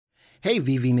Hey,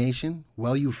 VV Nation.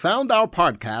 Well, you found our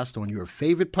podcast on your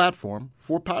favorite platform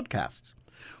for podcasts.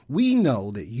 We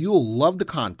know that you'll love the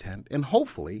content and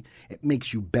hopefully it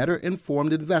makes you better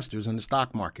informed investors in the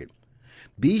stock market.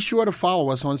 Be sure to follow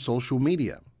us on social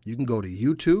media. You can go to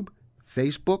YouTube,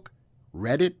 Facebook,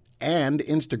 Reddit, and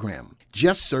Instagram.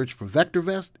 Just search for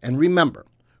VectorVest and remember,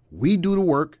 we do the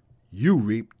work, you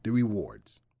reap the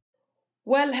rewards.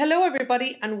 Well, hello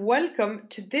everybody and welcome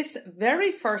to this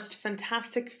very first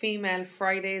Fantastic Female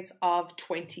Fridays of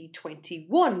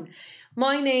 2021.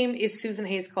 My name is Susan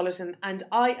Hayes-Culleton and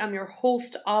I am your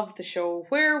host of the show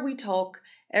where we talk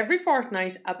every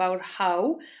fortnight about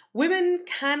how women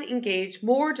can engage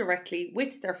more directly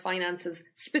with their finances,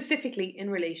 specifically in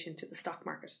relation to the stock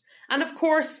market. And of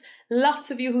course,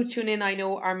 lots of you who tune in I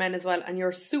know are men as well, and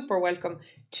you're super welcome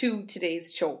to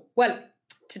today's show. Well,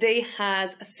 today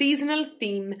has a seasonal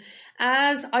theme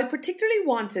as I particularly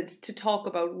wanted to talk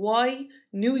about why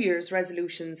New Year's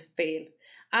resolutions fail.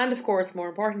 And of course, more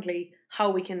importantly, how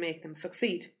we can make them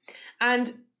succeed.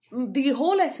 And the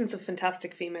whole essence of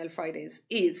Fantastic Female Fridays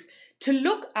is to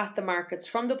look at the markets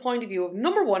from the point of view of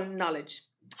number one, knowledge.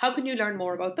 How can you learn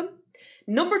more about them?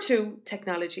 Number two,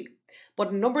 technology.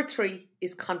 But number three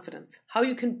is confidence. How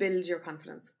you can build your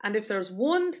confidence. And if there's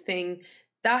one thing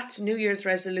that New Year's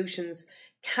resolutions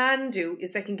can do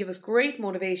is they can give us great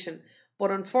motivation, but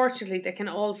unfortunately they can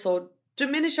also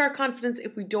diminish our confidence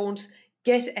if we don't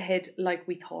get ahead like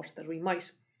we thought that we might.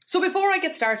 So before I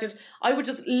get started, I would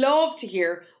just love to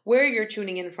hear where you're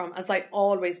tuning in from, as I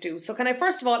always do. So can I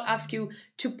first of all ask you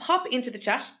to pop into the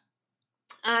chat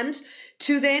and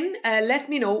to then let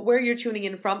me know where you're tuning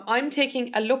in from. I'm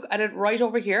taking a look at it right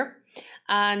over here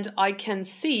and I can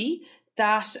see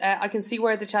that I can see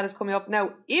where the chat is coming up.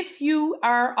 Now, if you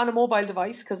are on a mobile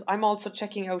device, because I'm also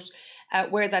checking out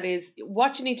where that is,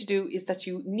 what you need to do is that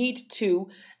you need to,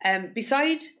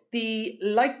 beside the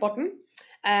like button,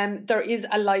 there is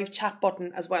a live chat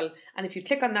button as well. And if you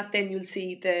click on that, then you'll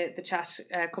see the chat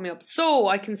coming up. So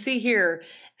I can see here,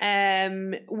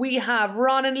 we have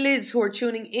Ron and Liz who are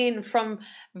tuning in from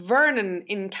Vernon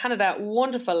in Canada.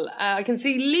 Wonderful. I can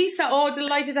see Lisa. Oh,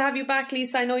 delighted to have you back,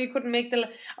 Lisa. I know you couldn't make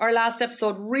our last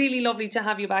episode. Really lovely to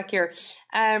have you back here.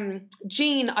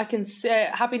 Jean, I can say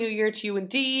Happy New Year to you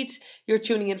indeed. You're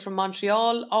tuning in from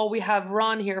Montreal. Oh, we have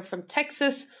Ron here from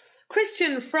Texas.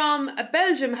 Christian from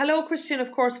Belgium. Hello, Christian.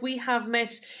 Of course, we have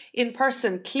met in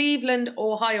person. Cleveland,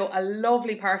 Ohio, a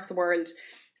lovely part of the world.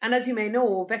 And as you may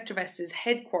know, VectorVest is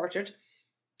headquartered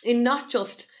in not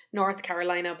just North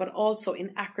Carolina, but also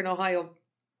in Akron, Ohio.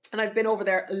 And I've been over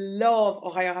there. Love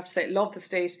Ohio, I have to say. Love the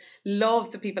state.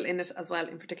 Love the people in it as well,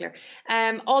 in particular.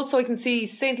 Also, I can see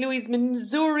St. Louis,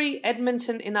 Missouri,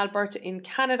 Edmonton in Alberta in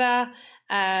Canada.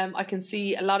 I can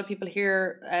see a lot of people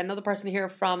here. Another person here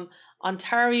from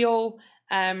Ontario.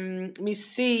 Me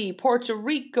see Puerto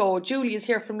Rico. Julie is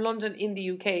here from London in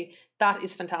the UK. That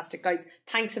is fantastic, guys.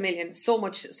 Thanks a million. So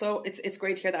much. So it's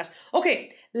great to hear that.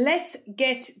 Okay, let's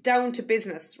get down to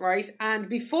business, right? And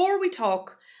before we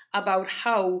talk about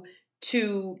how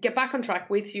to get back on track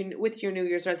with your New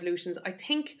Year's resolutions, I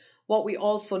think what we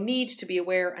also need to be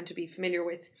aware and to be familiar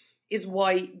with is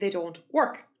why they don't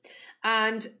work.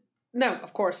 And now,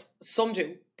 of course, some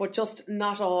do, but just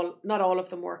not all of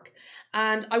them work.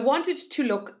 And I wanted to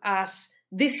look at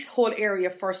this whole area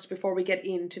first before we get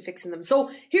into fixing them. So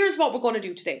here's what we're going to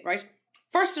do today, right?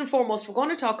 First and foremost, we're going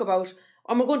to talk about,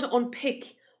 and we're going to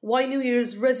unpick why New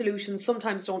Year's resolutions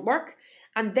sometimes don't work.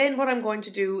 And then what I'm going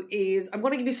to do is I'm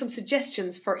going to give you some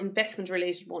suggestions for investment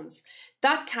related ones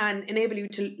that can enable you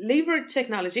to leverage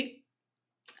technology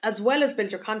as well as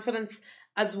build your confidence,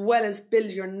 as well as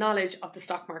build your knowledge of the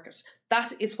stock market.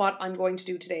 That is what I'm going to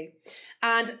do today.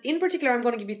 And in particular, I'm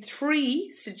going to give you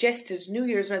 3 suggested New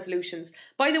Year's resolutions.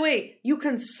 By the way, you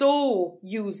can so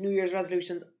use New Year's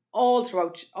resolutions all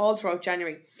throughout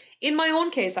January. In my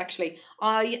own case, actually,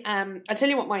 I'll tell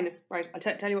you what mine is, right? I'll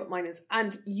tell you what mine is.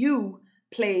 And you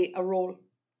play a role.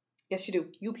 Yes, you do.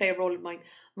 You play a role in mine.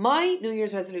 My New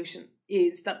Year's resolution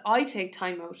is that I take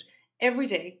time out every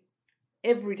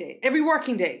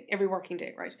working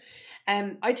day, right?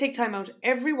 I take time out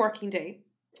every working day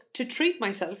to treat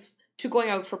myself to going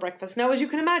out for breakfast. Now, as you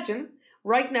can imagine,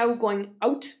 right now going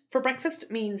out for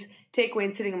breakfast means takeaway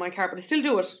and sitting in my car, but I still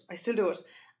do it.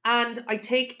 And I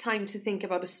take time to think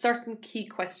about a certain key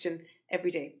question every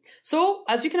day. So,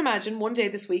 as you can imagine, one day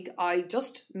this week,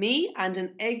 me and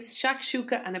an eggs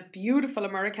shakshuka and a beautiful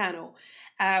Americano,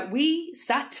 we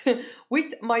sat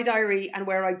with my diary and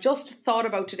where I just thought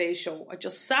about today's show. I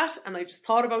just sat and I just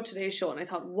thought about today's show and I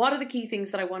thought, what are the key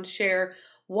things that I want to share?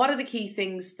 What are the key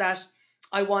things that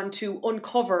I want to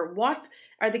uncover what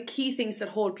are the key things that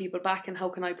hold people back and how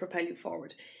can I propel you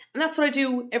forward. And that's what I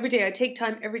do every day. I take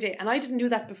time every day. And I didn't do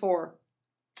that before.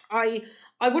 I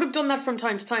would have done that from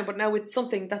time to time, but now it's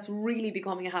something that's really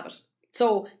becoming a habit.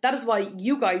 So that is why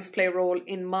you guys play a role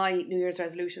in my New Year's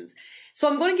resolutions. So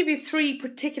I'm going to give you 3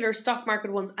 particular stock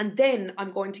market ones, and then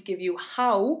I'm going to give you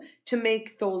how to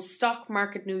make those stock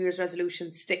market New Year's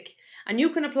resolutions stick. And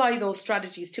you can apply those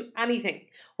strategies to anything,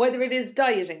 whether it is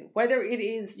dieting, whether it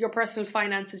is your personal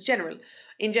finances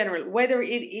in general, whether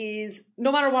it is,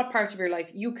 no matter what part of your life,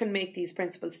 you can make these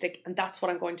principles stick. And that's what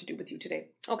I'm going to do with you today.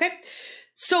 Okay.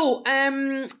 So,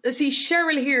 let's see,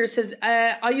 Cheryl here says,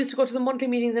 I used to go to the monthly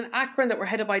meetings in Akron that were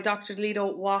headed by Dr.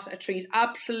 Toledo. What a treat.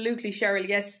 Absolutely, Cheryl.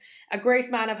 Yes, a great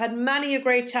man. I've had many a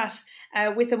great chat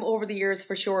with him over the years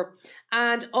for sure.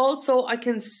 And also I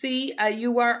can see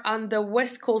you are on the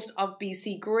west coast of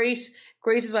BC. Great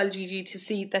as well, Gigi, to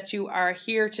see that you are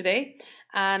here today.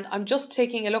 And I'm just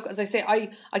taking a look. As I say,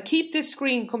 I keep this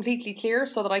screen completely clear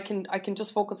so that I can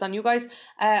just focus on you guys.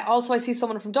 Also, I see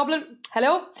someone from Dublin.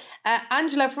 Hello.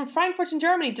 Angela from Frankfurt in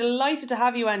Germany. Delighted to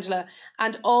have you, Angela.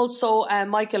 And also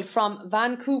Michael from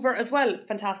Vancouver as well.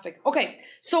 Fantastic. Okay,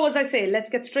 so as I say, let's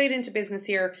get straight into business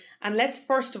here. And let's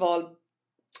first of all,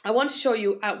 I want to show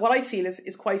you what I feel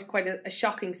is quite a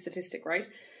shocking statistic, right?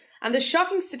 And the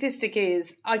shocking statistic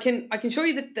is, I can show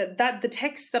you that the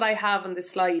text that I have on this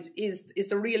slide is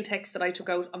the real text that I took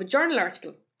out of a journal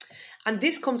article. And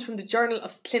this comes from the Journal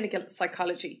of Clinical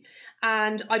Psychology.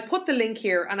 And I put the link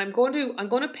here, and I'm going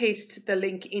to paste the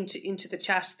link into the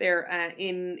chat there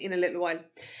in a little while.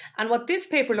 And what this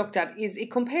paper looked at is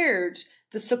it compared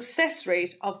the success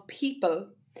rate of people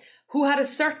who had a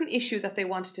certain issue that they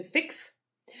wanted to fix.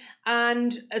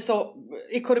 And so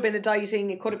it could have been a dieting,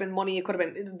 it could have been money, it could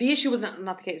have been, the issue was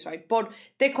not the case, right? But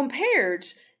they compared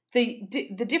the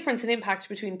difference in impact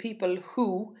between people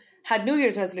who had New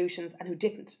Year's resolutions and who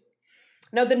didn't.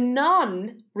 Now, the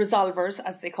non-resolvers,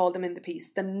 as they call them in the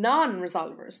piece, the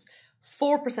non-resolvers,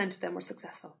 4% of them were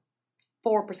successful.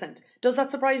 4%. Does that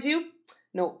surprise you?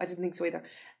 No, I didn't think so either.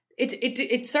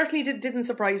 It certainly didn't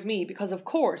surprise me, because of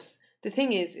course, the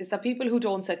thing is that people who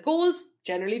don't set goals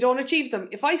generally don't achieve them.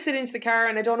 If I sit into the car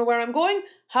and I don't know where I'm going,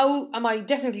 how am I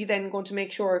definitely then going to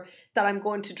make sure that I'm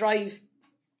going to drive?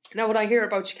 Now, when I hear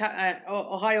about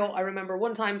Ohio, I remember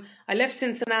one time I left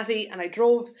Cincinnati and I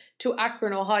drove to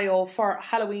Akron, Ohio for a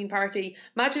Halloween party.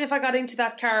 Imagine if I got into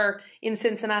that car in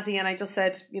Cincinnati and I just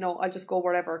said, I'll just go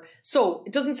wherever. So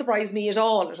it doesn't surprise me at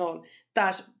all,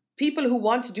 that people who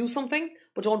want to do something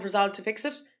but don't resolve to fix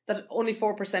it, that only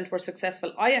 4% were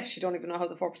successful. I actually don't even know how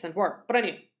the 4% were. But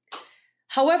anyway.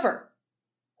 However,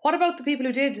 what about the people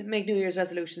who did make New Year's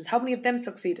resolutions? How many of them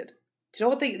succeeded? Do you know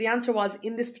what the answer was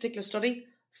in this particular study?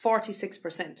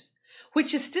 46%,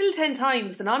 which is still 10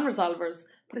 times the non-resolvers,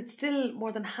 but it's still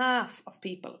more than half of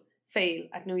people fail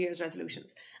at New Year's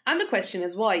resolutions. And the question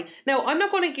is why? Now, I'm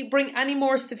not going to bring any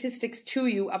more statistics to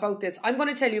you about this. I'm going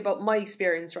to tell you about my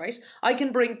experience, right? I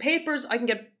can bring papers, I can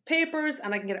get papers,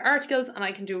 and I can get articles, and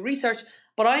I can do research,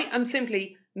 but I am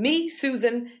simply me,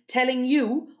 Susan, telling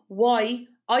you why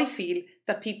I feel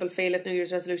that people fail at New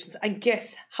Year's resolutions. And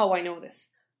guess how I know this?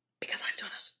 Because I've done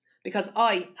it. Because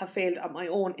I have failed at my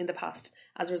own in the past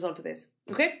as a result of this.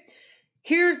 Okay?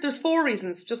 There's 4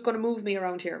 reasons. Just going to move me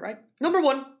around here, right? Number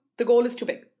 1, the goal is too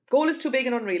big. Goal is too big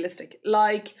and unrealistic.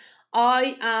 Like,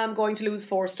 I am going to lose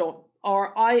 4 stone.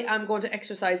 Or I am going to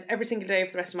exercise every single day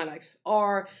for the rest of my life.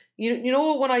 Or, you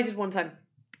know what I did one time?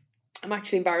 I'm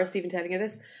actually embarrassed even telling you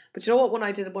this. But you know what one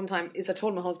I did at one time is I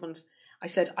told my husband, I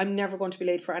said, I'm never going to be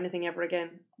late for anything ever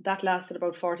again. That lasted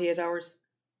about 48 hours.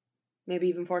 Maybe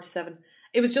even 47.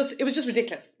 It was just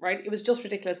ridiculous, right? It was just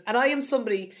ridiculous. And I am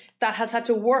somebody that has had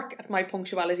to work at my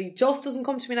punctuality. Just doesn't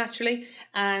come to me naturally.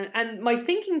 And my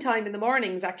thinking time in the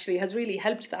mornings actually has really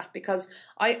helped that, because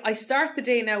I start the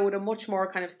day now with a much more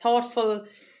kind of thoughtful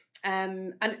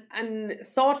and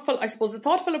thoughtful, I suppose, a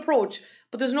thoughtful approach.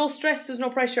 But there's no stress, there's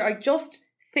no pressure. I just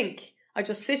think. I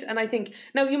just sit and I think.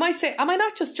 Now, you might say, am I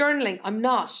not just journaling? I'm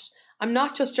not. I'm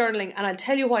not just journaling, and I'll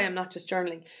tell you why I'm not just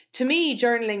journaling. To me,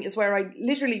 journaling is where I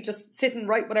literally just sit and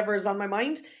write whatever is on my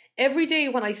mind. Every day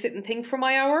when I sit and think for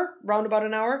my hour, round about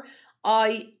an hour,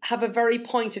 I have a very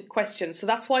pointed question. So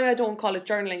that's why I don't call it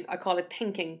journaling. I call it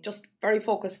thinking, just very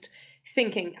focused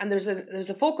thinking. And there's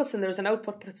a focus and there's an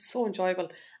output, but it's so enjoyable.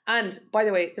 And by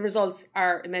the way, the results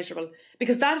are immeasurable,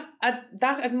 because that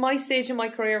at my stage in my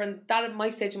career and that at my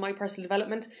stage in my personal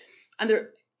development, and there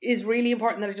is really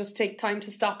important that I just take time to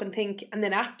stop and think and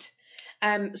then act.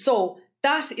 So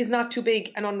that is not too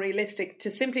big and unrealistic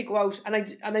to simply go out, and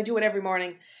I do it every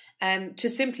morning, to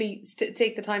simply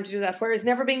take the time to do that. Whereas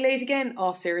never being late again,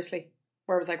 oh seriously,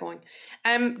 where was I going?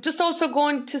 Just also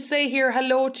going to say here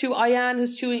hello to Ayan,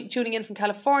 who's tuning in from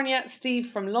California, Steve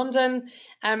from London,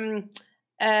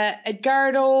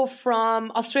 Edgardo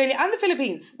from Australia and the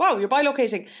Philippines. Wow, you're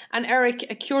bilocating. And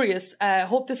Eric, curious.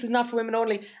 Hope this is not for women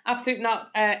only. Absolutely not.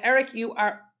 Eric, you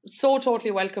are so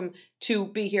totally welcome to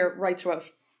be here right throughout.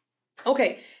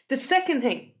 Okay, the second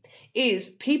thing is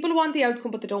people want the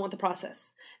outcome, but they don't want the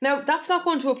process. Now, that's not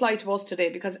going to apply to us today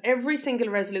because every single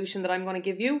resolution that I'm going to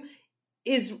give you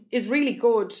is really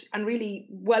good and really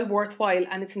well worthwhile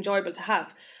and it's enjoyable to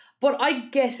have. But I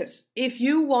get it. If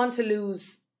you want to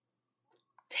lose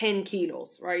 10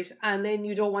 kilos, right, and then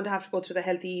you don't want to have to go through the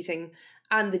healthy eating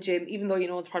and the gym, even though you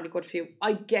know it's probably good for you,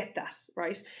 I get that,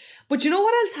 right? But you know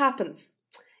what else happens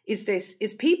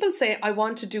is people say, I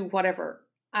want to do whatever,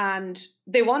 and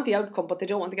they want the outcome, but they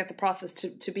don't want to get the process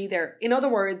to be there. In other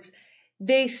words,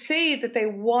 they say that they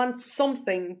want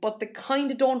something, but they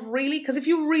kind of don't really, because if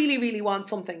you really, really want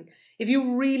something,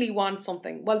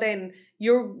 well then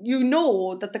you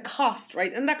know that the cost,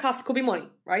 right? And that cost could be money,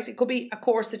 right? It could be a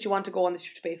course that you want to go on that you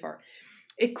have to pay for.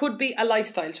 It could be a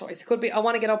lifestyle choice. It could be, I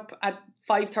want to get up at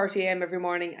 5:30 a.m. every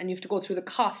morning and you have to go through the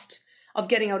cost of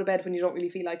getting out of bed when you don't really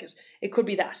feel like it. It could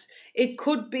be that. It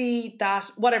could be that,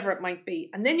 whatever it might be.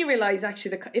 And then you realise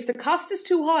actually if the cost is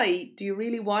too high, do you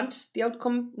really want the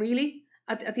outcome really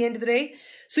at the end of the day?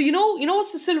 So you know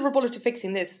what's the silver bullet to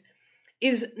fixing this?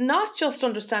 Is not just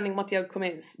understanding what the outcome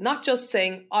is, not just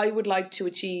saying, I would like to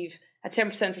achieve a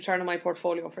 10% return on my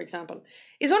portfolio, for example,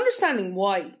 is understanding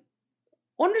why.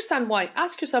 Understand why.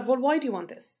 Ask yourself, well, why do you want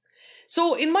this?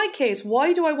 So in my case,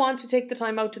 why do I want to take the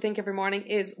time out to think every morning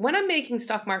is when I'm making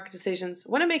stock market decisions,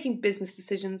 when I'm making business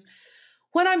decisions,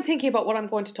 when I'm thinking about what I'm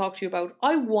going to talk to you about,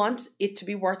 I want it to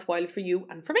be worthwhile for you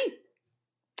and for me.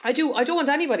 I don't want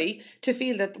anybody to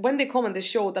feel that when they come on this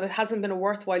show that it hasn't been a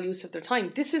worthwhile use of their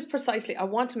time. This is precisely, I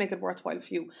want to make it worthwhile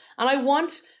for you. And I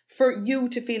want for you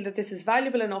to feel that this is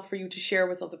valuable enough for you to share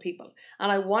with other people.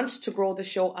 And I want to grow the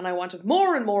show and I want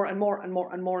more and more and more and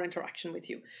more and more interaction with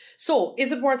you. So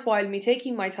is it worthwhile me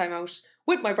taking my time out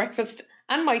with my breakfast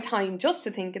and my time just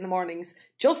to think in the mornings,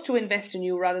 just to invest in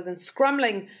you rather than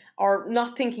scrambling or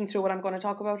not thinking through what I'm going to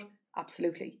talk about?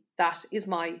 Absolutely. That is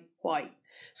my why.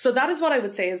 So that is what I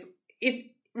would say is, if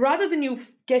rather than you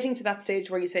getting to that stage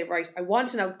where you say, right, I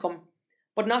want an outcome,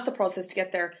 but not the process to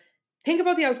get there, think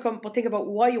about the outcome, but think about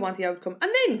why you want the outcome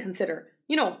and then consider,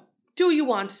 do you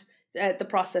want the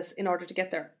process in order to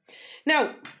get there?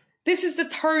 Now, this is the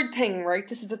third thing, right?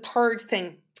 This is the third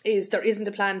thing is there isn't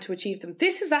a plan to achieve them.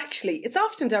 This is actually, it's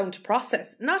often down to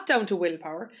process, not down to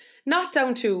willpower, not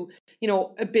down to,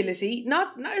 ability,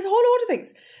 not a whole load of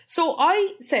things. So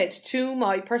I said to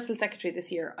my personal secretary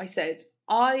this year, I said,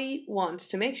 I want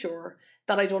to make sure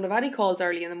that I don't have any calls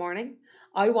early in the morning.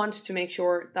 I want to make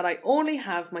sure that I only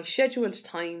have my scheduled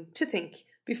time to think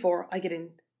before I get in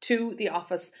to the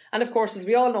office. And of course, as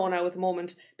we all know now at the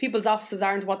moment, people's offices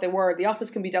aren't what they were. The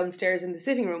office can be downstairs in the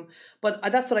sitting room. But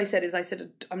that's what I said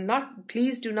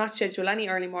please do not schedule any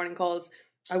early morning calls.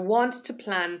 I want to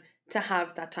plan to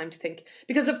have that time to think.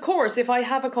 Because of course, if I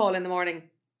have a call in the morning,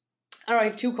 or I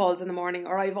have 2 calls in the morning,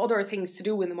 or I have other things to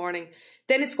do in the morning,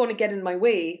 then it's going to get in my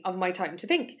way of my time to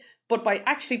think. But by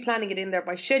actually planning it in there,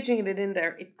 by scheduling it in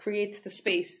there, it creates the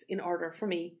space in order for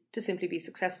me to simply be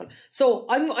successful. So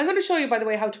I'm going to show you, by the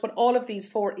way, how to put all of these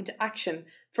 4 into action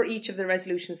for each of the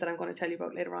resolutions that I'm going to tell you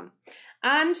about later on.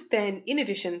 And then, in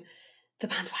addition, the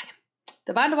bandwagon.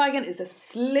 The bandwagon is a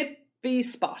slippy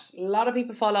spot. A lot of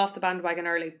people fall off the bandwagon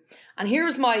early. And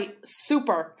here's my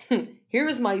super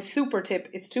tip.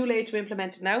 It's too late to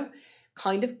implement it now,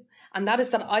 kind of. And that is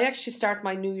that I actually start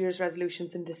my New Year's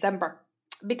resolutions in December.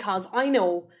 Because I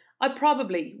know I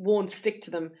probably won't stick to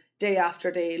them day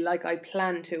after day like I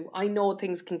plan to. I know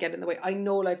things can get in the way. I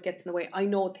know life gets in the way. I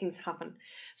know things happen.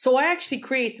 So I actually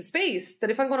create the space that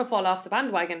if I'm going to fall off the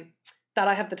bandwagon, that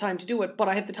I have the time to do it, but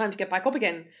I have the time to get back up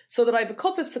again so that I have a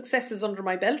couple of successes under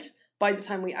my belt by the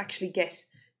time we actually get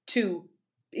to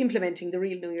implementing the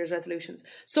real New Year's resolutions.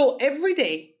 So every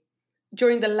day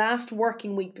during the last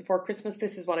working week before Christmas,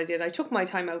 this is what I did. I took my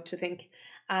time out to think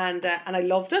and I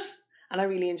loved it. And I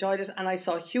really enjoyed it and I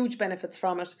saw huge benefits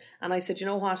from it. And I said, you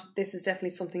know what, this is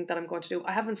definitely something that I'm going to do.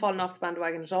 I haven't fallen off the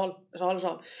bandwagon at all.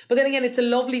 But then again, it's a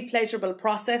lovely, pleasurable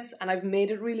process and I've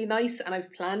made it really nice and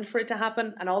I've planned for it to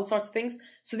happen and all sorts of things.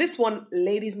 So this one,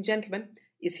 ladies and gentlemen,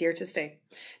 is here to stay.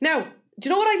 Now, do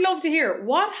you know what I'd love to hear?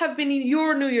 What have been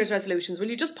your New Year's resolutions? Will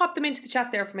you just pop them into the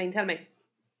chat there for me and tell me?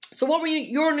 So what were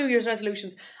your New Year's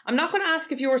resolutions? I'm not going to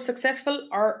ask if you were successful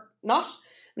or not.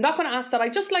 I'm not going to ask that.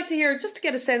 I'd just like to hear, just to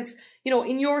get a sense,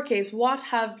 in your case, what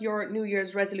have your New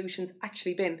Year's resolutions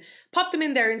actually been? Pop them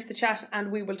in there into the chat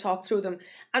and we will talk through them.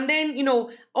 And then,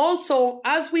 also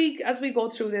as we go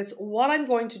through this, what I'm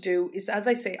going to do is, as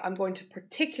I say, I'm going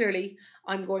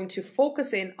to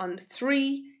focus in on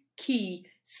 3 key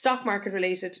stock market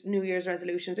related New Year's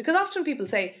resolutions, because often people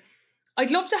say,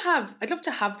 I'd love to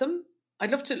have them.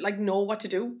 I'd love to know what to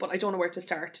do, but I don't know where to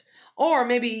start. Or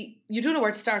maybe you do know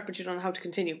where to start, but you don't know how to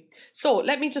continue. So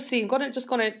let me just see. I'm just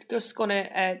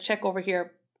gonna check over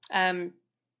here.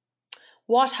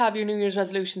 What have your New Year's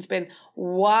resolutions been?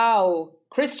 Wow,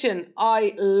 Christian,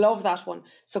 I love that one.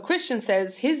 So Christian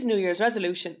says his New Year's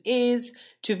resolution is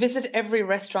to visit every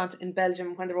restaurant in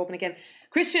Belgium when they're open again.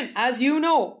 Christian, as you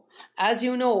know, I'm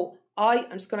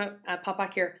just gonna pop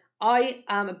back here. I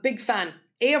am a big fan,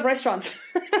 A, of restaurants,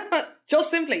 just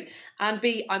simply, and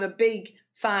B, I'm a big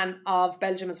fan of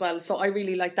Belgium as well. So I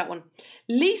really like that one.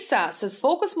 Lisa says,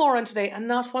 focus more on today and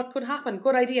not what could happen.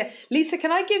 Good idea. Lisa,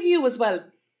 can I give you as well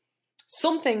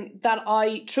something that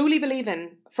I truly believe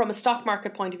in from a stock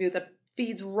market point of view that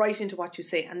feeds right into what you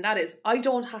say? And that is, I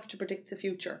don't have to predict the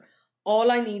future. All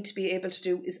I need to be able to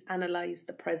do is analyze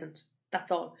the present.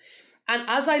 That's all. And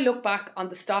as I look back on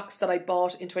the stocks that I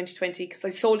bought in 2020, because I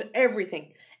sold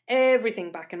everything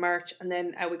back in March, and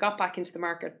then we got back into the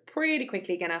market pretty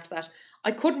quickly again after that.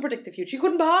 I couldn't predict the future. You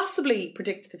couldn't possibly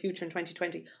predict the future in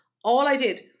 2020. All I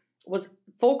did was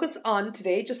focus on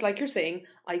today, just like you're saying.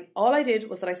 All I did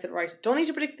was that I said, right, don't need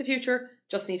to predict the future,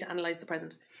 just need to analyse the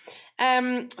present.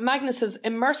 Magnus says,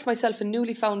 immerse myself in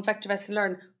newly found VectorVest and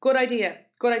learn. Good idea,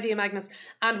 Magnus.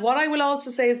 And what I will also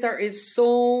say is there is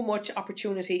so much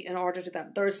opportunity in order to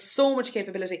that. There is so much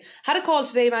capability. Had a call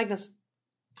today, Magnus,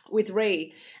 with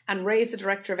Ray, and Ray is the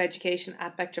Director of Education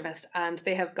at VectorVest, and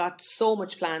they have got so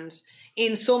much planned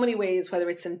in so many ways, whether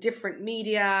it's in different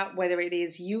media, whether it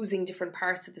is using different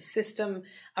parts of the system,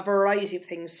 a variety of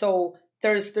things. So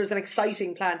there's an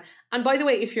exciting plan. And by the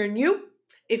way, if you're new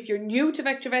to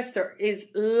VectorVest, there is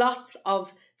lots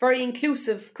of very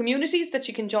inclusive communities that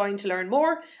you can join to learn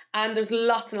more, and there's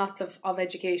lots and lots of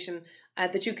education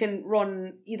that you can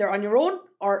run either on your own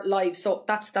or live. So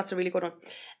that's a really good one.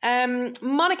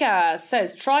 Monica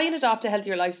says, try and adopt a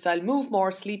healthier lifestyle, move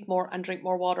more, sleep more, and drink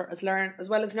more water, as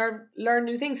well as learn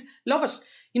new things. Love it.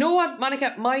 You know what,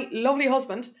 Monica, my lovely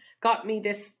husband got me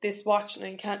this watch,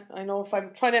 and I know if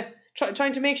I'm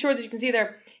trying to make sure that you can see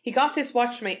there, he got this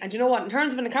watch for me, and you know what, in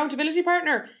terms of an accountability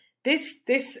partner, this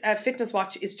fitness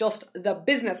watch is just the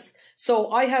business. So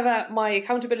I have my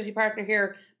accountability partner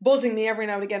here buzzing me every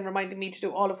now and again, reminding me to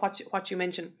do all of what you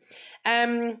mentioned.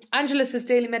 Angela says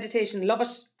daily meditation. Love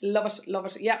it.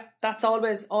 Yeah, that's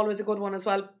always a good one as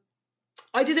well.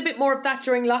 I did a bit more of that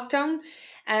during lockdown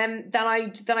than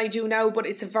I do now, but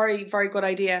it's a very, very good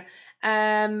idea.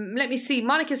 Let me see.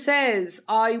 Monica says,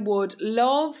 I would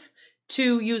love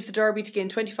to use the Derby to gain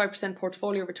 25%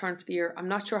 portfolio return for the year. I'm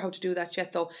not sure how to do that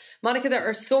yet though. Monica, there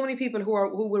are so many people who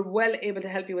were well able to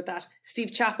help you with that.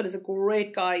 Steve Chappell is a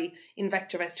great guy in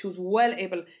VectorVest who's well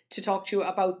able to talk to you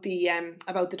about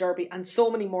the Derby and so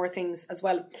many more things as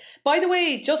well. By the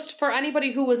way, just for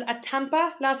anybody who was at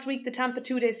Tampa last week, the Tampa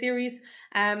 2-day series,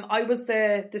 I was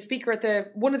the speaker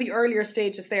at one of the earlier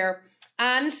stages there,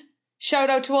 and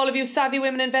shout out to all of you savvy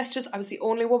women investors. I was the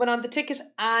only woman on the ticket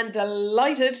and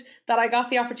delighted that I got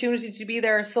the opportunity to be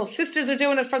there. So sisters are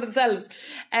doing it for themselves.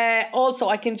 Also,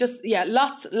 I can just,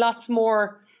 lots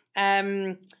more.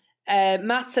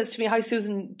 Matt says to me, hi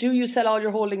Susan, do you sell all your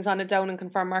holdings on a down and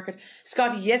confirm market?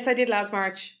 Scotty, yes I did last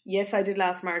March.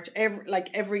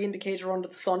 Every indicator under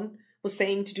the sun was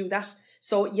saying to do that.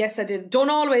 So yes, I did.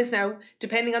 Don't always now,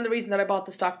 depending on the reason that I bought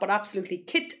the stock, but absolutely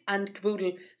kit and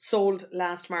caboodle sold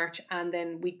last March, and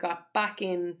then we got back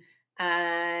in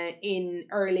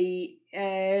early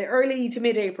to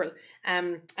mid-April.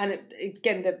 Again,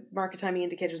 the market timing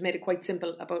indicators made it quite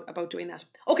simple about doing that.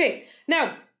 Okay,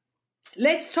 now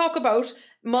let's talk about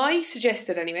my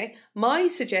suggested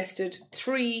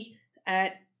three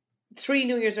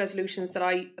New Year's resolutions that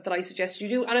I suggest you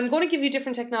do, and I'm going to give you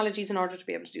different technologies in order to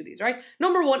be able to do these, right?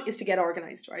 Number one is to get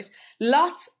organized, right?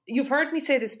 You've heard me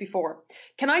say this before.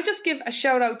 Can I just give a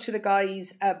shout out to the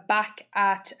guys back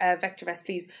at VectorVest,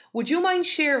 please? Would you mind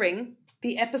sharing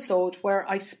the episode where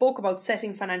I spoke about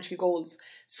setting financial goals?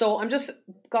 So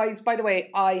guys, by the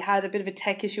way, I had a bit of a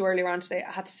tech issue earlier on today.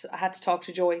 I had to talk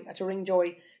to Joy. I had to ring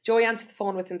Joy. Joy answered the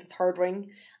phone within the third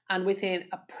ring, and within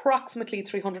approximately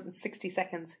 360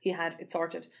 seconds, he had it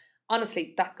sorted.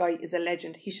 Honestly, that guy is a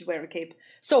legend. He should wear a cape.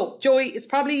 So, Joey, it's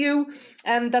probably you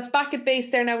that's back at base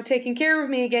there now, taking care of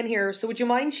me again here. So would you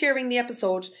mind sharing the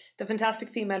episode, the Fantastic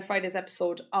Female Fridays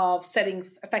episode of setting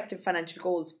effective financial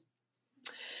goals?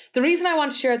 The reason I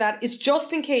want to share that is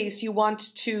just in case you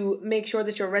want to make sure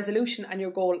that your resolution and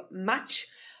your goal match.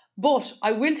 But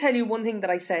I will tell you one thing that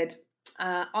I said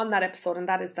on that episode, and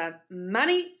that is that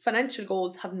many financial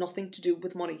goals have nothing to do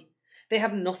with money. They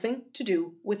have nothing to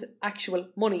do with actual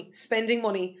money, spending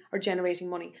money or generating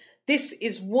money. This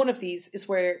is one of these, is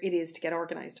where it is to get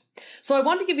organized. So I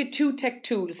want to give you 2 tech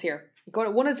tools here.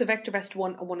 One is the VectorVest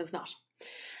one and one is not.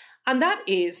 And that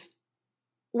is,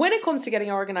 when it comes to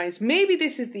getting organized, maybe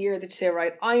this is the year that you say,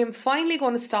 right, I am finally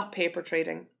going to stop paper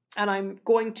trading and I'm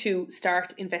going to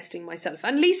start investing myself.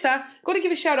 And Lisa, going to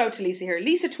give a shout out to Lisa here.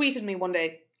 Lisa tweeted me one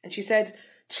day and she said,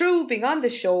 through being on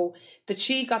this show, that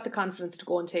she got the confidence to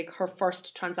go and take her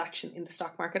first transaction in the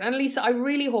stock market. And Lisa, I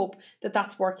really hope that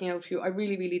that's working out for you. I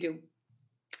really, really do.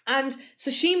 And so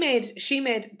she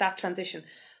made that transition.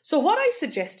 So what I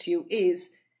suggest to you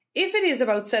is, if it is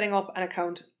about setting up an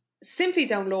account, simply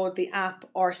download the app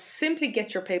or simply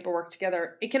get your paperwork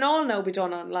together. It can all now be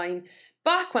done online.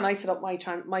 Back when I set up my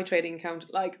trading account,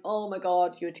 like, oh my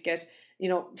God, you had to get,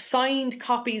 signed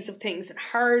copies of things and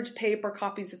hard paper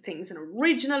copies of things and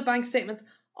original bank statements.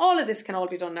 All of this can all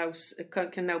be done now,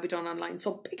 can now be done online.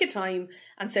 So pick a time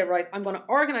and say, right, I'm going to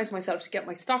organize myself to get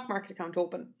my stock market account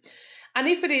open. And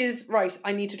if it is, right,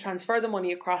 I need to transfer the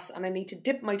money across and I need to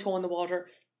dip my toe in the water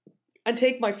and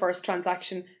take my first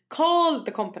transaction, call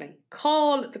the company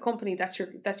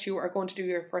that you are going to do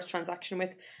your first transaction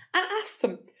with and ask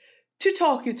them to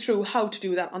talk you through how to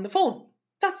do that on the phone.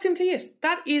 That's simply it.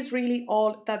 That is really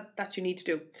all that you need to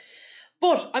do.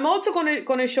 But I'm also going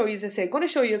to show you, as I say, going to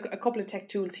show you a couple of tech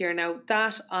tools here now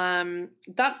that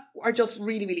are just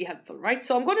really, really helpful, right?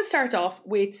 So I'm going to start off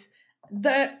with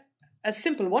a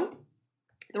simple one.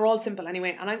 They're all simple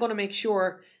anyway, and I'm going to make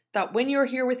sure that when you're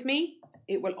here with me,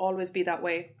 it will always be that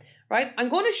way, right? I'm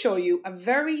going to show you a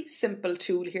very simple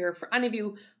tool here for any of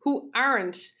you who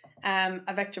aren't a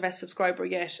VectorVest subscriber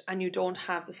yet and you don't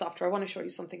have the software. I want to show you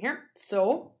something here.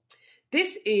 So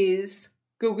this is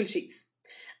Google Sheets.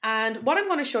 And what I'm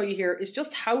going to show you here is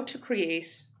just how to create.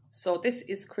 So this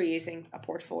is creating a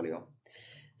portfolio.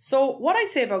 So what I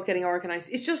say about getting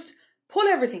organized is just pull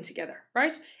everything together,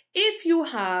 right? If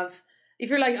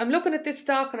you're like, I'm looking at this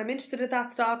stock and I'm interested in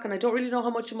that stock and I don't really know how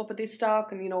much I'm up at this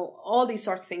stock and all these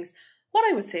sorts of things, what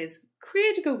I would say is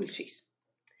create a Google Sheet.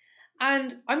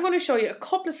 And I'm going to show you a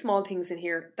couple of small things in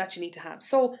here that you need to have.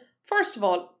 So first of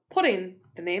all, put in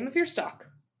the name of your stock.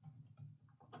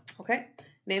 Okay,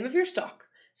 name of your stock.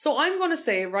 So I'm going to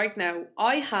say right now,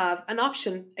 I have an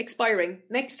option expiring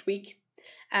next week.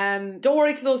 Don't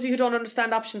worry, to those of you who don't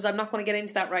understand options, I'm not going to get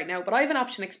into that right now, but I have an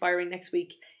option expiring next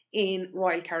week in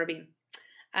Royal Caribbean.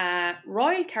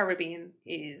 Royal Caribbean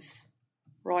is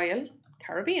Royal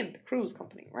Caribbean, the cruise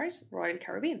company, right? Royal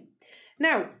Caribbean.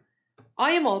 Now,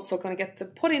 I am also going to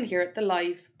put in here the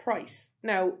live price.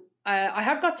 Now, I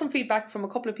have got some feedback from a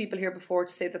couple of people here before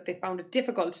to say that they found it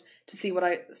difficult to see what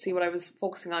I was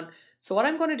focusing on. So what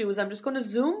I'm going to do is I'm just going to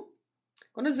zoom.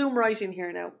 I'm going to zoom right in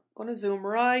here now. I'm going to zoom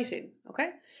right in. Okay.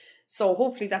 So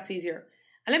hopefully that's easier.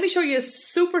 And let me show you a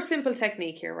super simple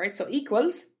technique here, right? So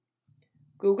equals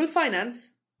Google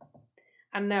Finance.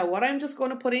 And now what I'm just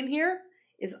going to put in here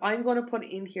is I'm going to put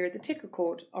in here the ticker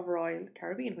code of Royal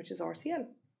Caribbean, which is RCL.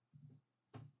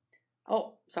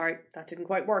 Oh, sorry, that didn't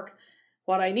quite work.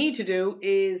 What I need to do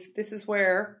is, this is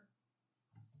where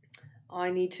I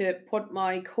need to put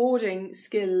my coding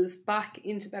skills back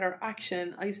into better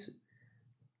action.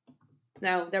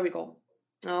 Now, there we go.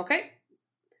 Okay.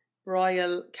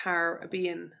 Royal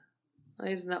Caribbean. Why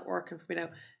isn't that working for me now?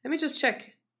 Let me just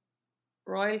check.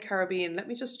 Royal Caribbean. Let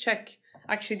me just check.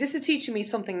 Actually, this is teaching me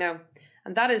something now.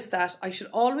 And that is that I should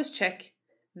always check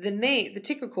the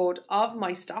ticker code of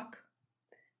my stock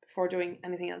before doing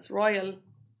anything else. Royal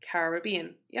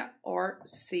Caribbean. Yeah,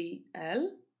 RCL.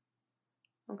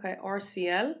 Okay,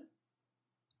 RCL.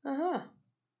 Do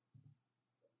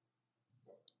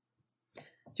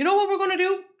you know what we're going to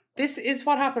do? This is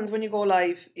what happens when you go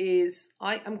live, is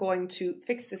I am going to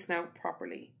fix this now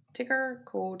properly. Ticker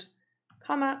code,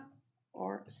 comma,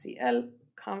 RCL,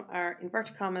 or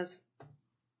inverted commas.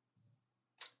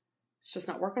 It's just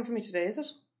not working for me today, is it?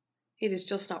 It is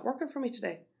just not working for me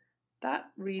today. That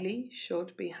really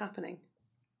should be happening.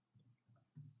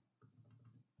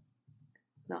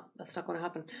 No, that's not going to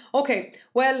happen. Okay,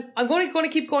 well, I'm going to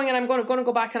keep going, and I'm going to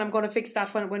go back and I'm going to fix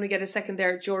that when we get a second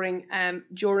there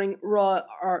during raw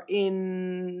or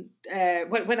in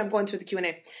when I'm going through the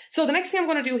Q&A. So the next thing I'm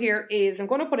going to do here is I'm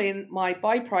going to put in my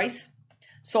buy price.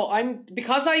 So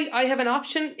because I have an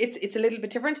option, it's a little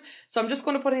bit different. So I'm just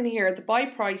going to put in here the buy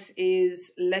price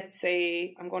is, let's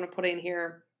say I'm going to put in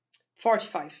here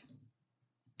 45.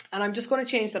 And I'm just going to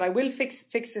change that. I will fix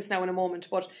this now in a moment,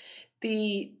 but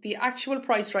the actual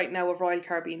price right now of Royal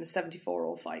Caribbean is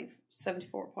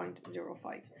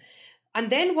 74.05. And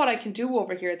then what I can do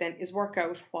over here then is work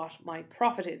out what my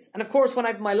profit is. And of course, when I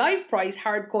have my live price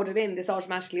hard coded in, this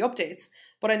automatically updates.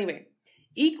 But anyway,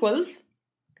 equals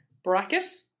bracket,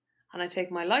 and I take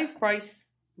my live price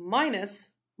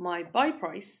minus my buy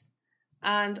price,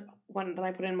 and then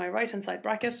I put in my right hand side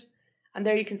bracket, and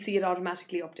there you can see it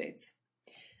automatically updates.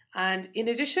 And in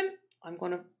addition, I'm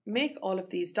going to make all of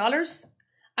these dollars.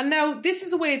 And now this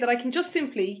is a way that I can just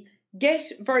simply get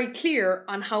very clear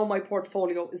on how my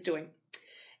portfolio is doing.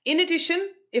 In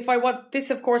addition, if I want,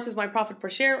 this of course is my profit per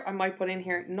share, I might put in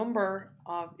here number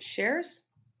of shares.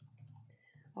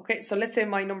 Okay, so let's say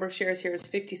my number of shares here is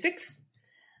 56.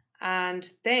 And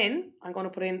then I'm going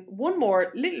to put in one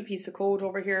more little piece of code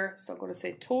over here. So I'm going to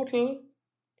say total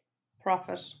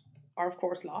profit, or of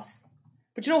course loss.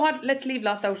 But you know what? Let's leave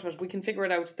loss out of it. We can figure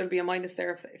it out. There'll be a minus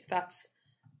there if that's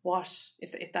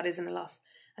if that isn't a loss.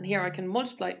 And here I can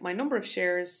multiply my number of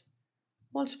shares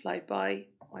multiplied by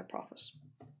my profit.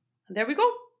 And there we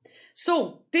go.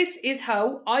 So this is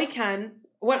how I can,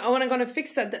 when I'm going to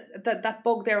fix that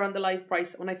bug there on the live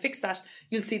price, when I fix that,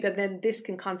 you'll see that then this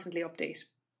can constantly update.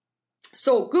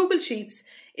 So Google Sheets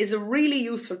is a really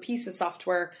useful piece of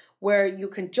software where you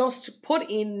can just put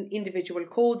in individual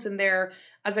codes in there.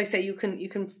 As I say, you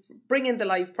can bring in the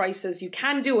live prices. You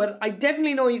can do it. I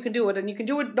definitely know you can do it, and you can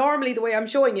do it normally the way I'm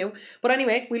showing you. But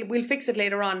anyway, we'll fix it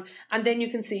later on, and then you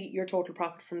can see your total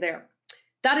profit from there.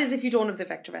 That is if you don't have the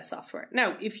VectorVest software.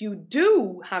 Now, if you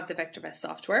do have the VectorVest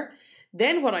software,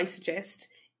 then what I suggest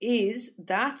is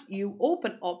that you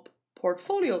open up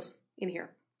portfolios in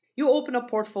here. You open up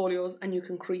portfolios and you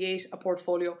can create a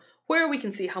portfolio where we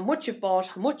can see how much you've bought,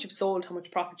 how much you've sold, how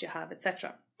much profit you have,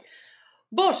 etc.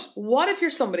 But what if you're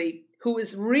somebody who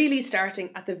is really starting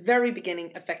at the very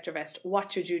beginning of VectorVest?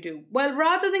 What should you do? Well,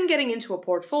 rather than getting into a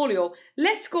portfolio,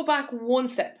 let's go back one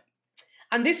step.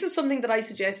 And this is something that I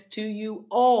suggest to you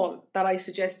all, that I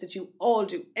suggest that you all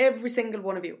do, every single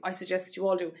one of you, I suggest that you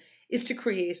all do, is to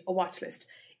create a watch list.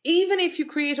 Even if you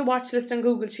create a watch list on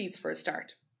Google Sheets for a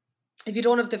start, if you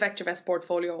don't have the VectorVest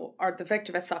portfolio or the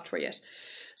VectorVest software yet.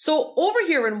 So over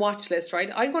here in watch list, right,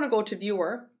 I'm going to go to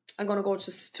viewer, I'm going to go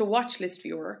to watch list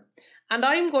viewer, and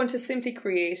I'm going to simply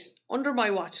create, under my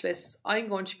watch lists, I'm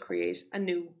going to create a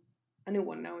new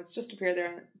one now. It's just appeared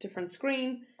there on a different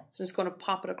screen. So I'm just going to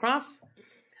pop it across.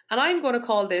 And I'm going to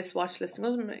call this watch list. I'm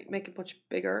going to make it much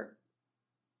bigger.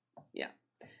 Yeah.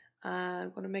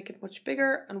 I'm going to make it much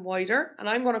bigger and wider. And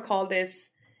I'm going to call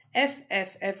this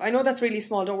FFF. I know that's really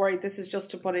small. Don't worry. This is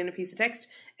just to put in a piece of text.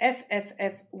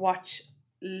 FFF watch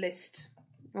list.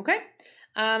 Okay.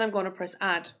 And I'm going to press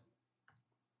add.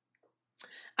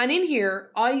 And in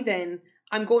here, I'm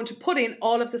going to put in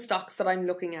all of the stocks that I'm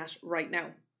looking at right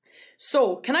now.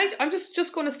 So I'm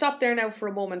just going to stop there now for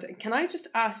a moment. And can I just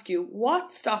ask you,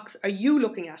 what stocks are you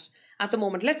looking at the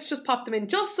moment? Let's just pop them in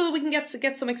just so that we can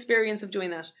get some experience of doing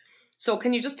that. So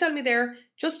can you just tell me there,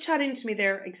 just chat into me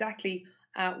there exactly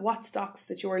what stocks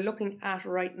that you are looking at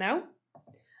right now.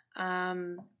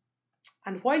 And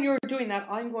while you're doing that,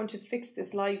 I'm going to fix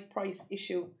this live price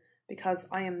issue because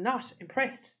I am not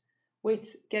impressed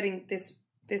with getting this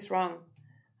wrong.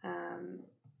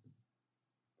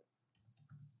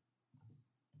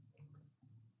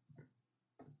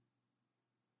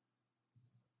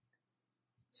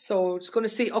 So just going to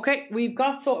see. Okay, we've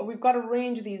got a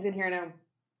range of these in here now.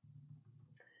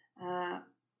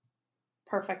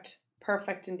 Perfect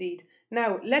indeed.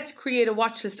 Now let's create a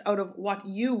watch list out of what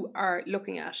you are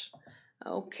looking at.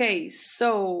 Okay,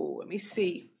 so let me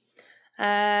see.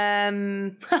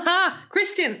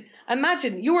 Christian,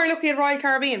 imagine you are looking at Royal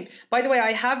Caribbean. By the way,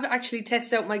 I have actually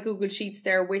tested out my Google Sheets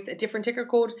there with a different ticker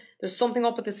code. There's something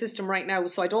up with the system right now,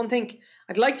 so I'd like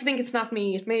to think it's not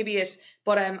me. It may be it,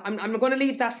 but I'm going to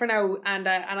leave that for now, and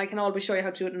I can always show you how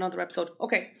to do it in another episode.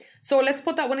 Okay, so let's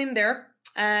put that one in there.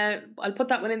 I'll put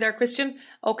that one in there, Christian.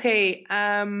 Okay,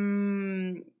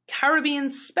 Caribbean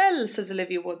Spell, says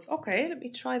Olivia Woods. Okay, let me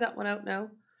try that one out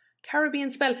now. Caribbean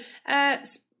Spell.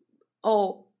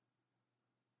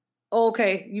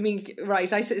 Okay, you mean,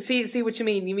 right, I see what you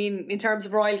mean. You mean in terms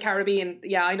of Royal Caribbean.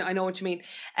 Yeah, I know what you mean.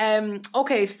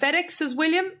 Okay, FedEx says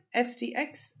William.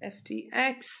 FDX.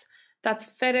 That's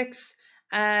FedEx.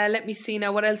 Let me see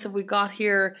now, what else have we got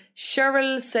here?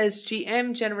 Cheryl says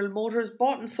GM, General Motors.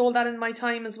 Bought and sold that in my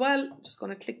time as well. I'm just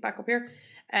going to click back up here.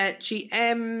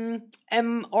 GM.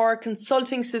 MR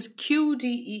Consulting says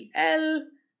QDEL.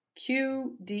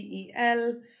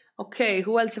 Okay,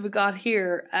 who else have we got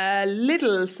here?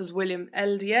 Lidl says William.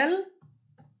 LDL.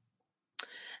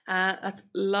 That's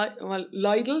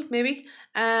Lidl maybe.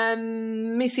 Let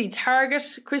me see.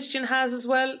 Target Christian has as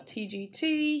well.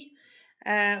 TGT.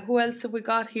 Who else have we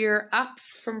got here?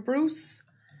 Apps from Bruce.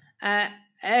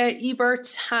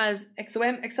 Ebert has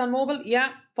XOM, ExxonMobil.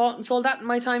 Yeah, bought and sold that in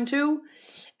my time too.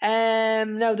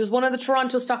 Now there's one on the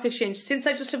Toronto Stock Exchange. Since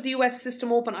I just have the US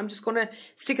system open, I'm just going to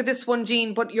stick at this one,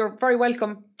 Jean, but you're very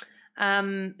welcome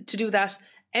to do that.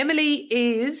 Emily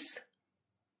is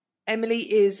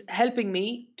helping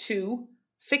me to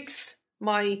fix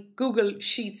my Google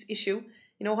Sheets issue.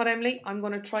 You know what, Emily? I'm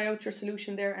going to try out your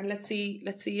solution there, and let's see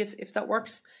if that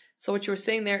works. So what you were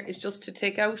saying there is just to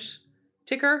take out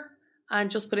ticker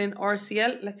and just put in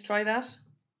RCL. Let's try that.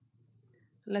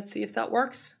 Let's see if that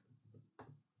works.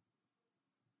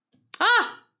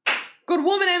 Good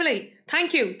woman, Emily.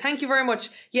 Thank you very much.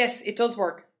 Yes, it does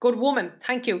work. Good woman.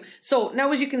 Thank you. So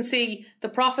now, as you can see, the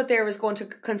profit there is going to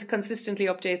consistently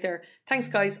update there. Thanks,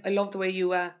 guys. I love the way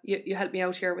you help me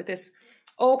out here with this.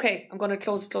 Okay, I'm going to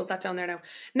close that down there now.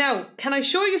 Now, can I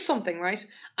show you something, right?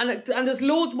 And there's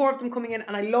loads more of them coming in,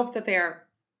 and I love that they are.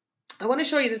 I want to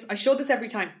show you this. I show this every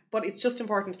time, but it's just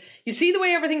important. You see the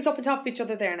way everything's up on top of each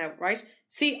other there now, right?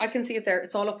 See, I can see it there.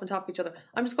 It's all up on top of each other.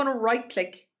 I'm just going to right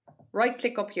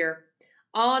click up here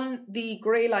on the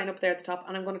grey line up there at the top,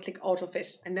 and I'm going to click auto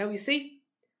fit. And now you see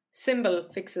symbol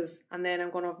fixes, and then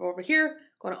I'm going to go over here,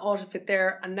 going to auto fit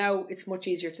there, and now it's much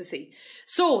easier to see.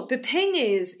 So the thing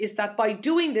is that by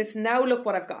doing this, now look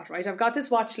what I've got, right? I've got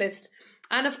this watch list,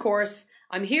 and of course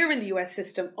I'm here in the US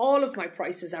system. All of my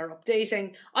prices are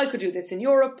updating. I could do this in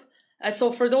Europe.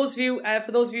 So for those of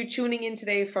you tuning in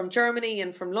today from Germany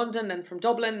and from London and from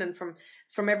Dublin and from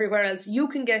everywhere else, you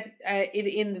can get it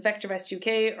in the VectorVest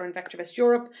UK or in VectorVest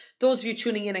Europe. Those of you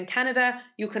tuning in Canada,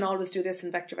 you can always do this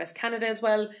in VectorVest Canada as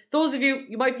well. Those of you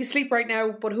might be asleep right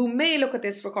now, but who may look at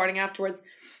this recording afterwards,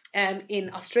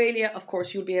 in Australia, of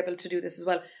course, you'll be able to do this as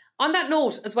well. On that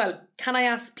note as well, can I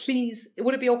ask, please,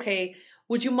 would it be okay?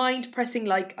 Would you mind pressing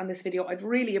like on this video? I'd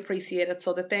really appreciate it,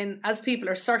 so that then as people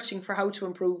are searching for how to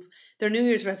improve their New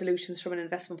Year's resolutions from an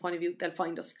investment point of view, they'll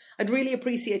find us. I'd really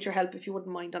appreciate your help if you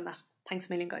wouldn't mind on that. Thanks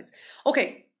a million, guys.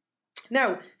 Okay,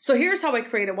 now, so here's how I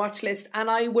create a watch list, and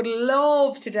I would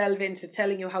love to delve into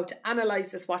telling you how to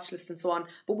analyze this watch list and so on,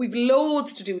 but we've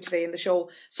loads to do today in the show,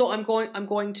 so I'm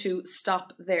going to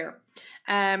stop there.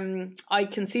 I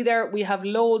can see there we have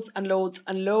loads and loads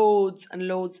and loads and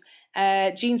loads.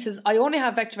 Jean says, I only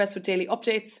have VectorVest with daily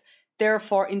updates.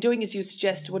 Therefore, in doing as you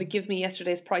suggest, would it give me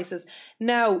yesterday's prices?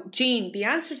 Now, Jean, the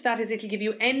answer to that is it'll give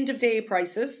you end of day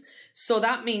prices. So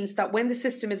that means that when the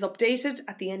system is updated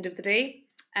at the end of the day,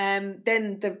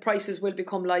 then the prices will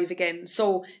become live again.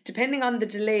 So depending on the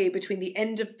delay between the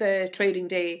end of the trading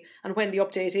day and when the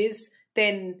update is,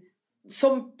 then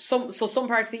some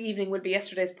part of the evening will be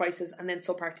yesterday's prices, and then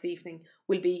some part of the evening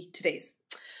will be today's.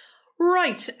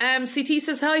 Right, CT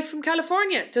says hi from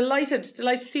California. Delighted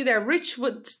to see you there. Rich,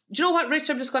 do you know what, Rich?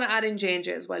 I'm just going to add in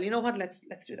J&J as well. You know what? Let's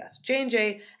do that.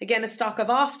 J&J, again, a stock I've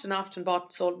often bought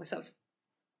and sold myself.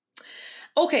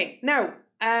 Okay, now,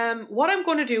 what I'm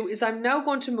going to do is I'm now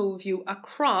going to move you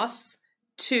across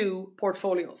to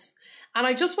portfolios. And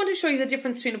I just want to show you the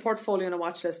difference between a portfolio and a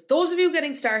watch list. Those of you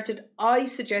getting started, I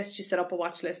suggest you set up a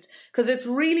watch list, because it's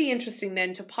really interesting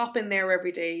then to pop in there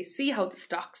every day, see how the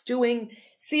stock's doing,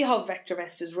 see how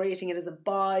VectorVest is rating it as a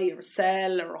buy or a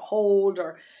sell or a hold,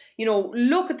 or, you know,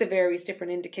 look at the various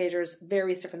different indicators,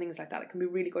 various different things like that. It can be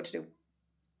really good to do.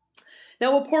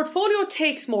 Now, a portfolio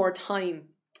takes more time.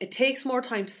 It takes more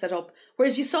time to set up,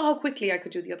 whereas you saw how quickly I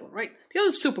could do the other one, right? The other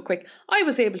was super quick. I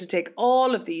was able to take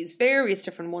all of these various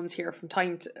different ones here from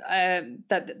time to,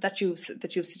 that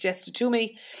you've suggested to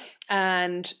me,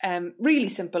 and really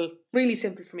simple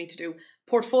for me to do.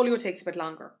 Portfolio takes a bit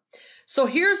longer. So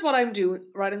here's what I'm doing,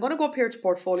 right? I'm going to go up here to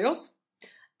portfolios.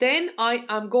 Then I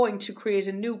am going to create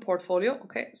a new portfolio.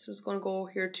 Okay, so I'm just going to go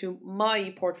here to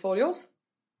my portfolios.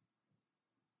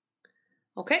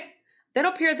 Okay. Then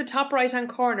up here at the top right hand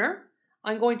corner,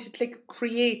 I'm going to click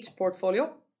create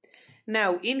portfolio.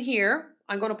 Now in here,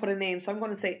 I'm going to put a name. So I'm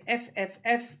going to say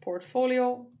FFF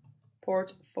portfolio.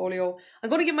 I'm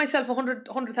going to give myself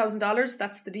 $100,000.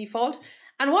 That's the default.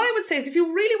 And what I would say is, if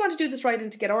you really want to do this right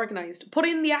and to get organized, put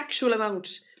in the actual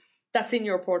amount that's in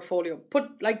your portfolio.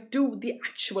 Do the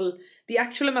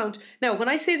actual amount. Now, when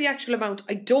I say the actual amount,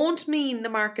 I don't mean the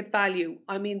market value.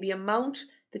 I mean the amount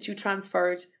that you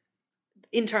transferred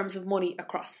in terms of money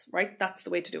across, right? That's the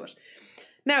way to do it.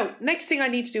 Now, next thing I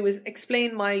need to do is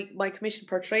explain my commission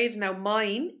per trade. Now,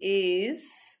 mine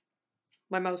is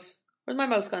my mouse. Where's my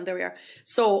mouse gone? There we are.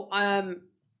 So,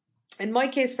 in my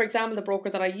case, for example, the broker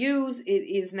that I use, it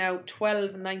is now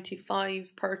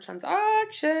 $12.95 per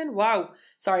transaction. Wow.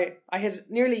 Sorry, I had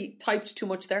nearly typed too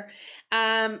much there.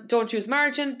 Don't use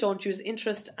margin, don't use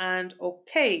interest, and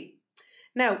okay.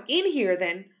 Now, in here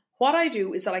then, what I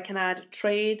do is that I can add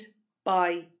trade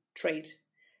by trade.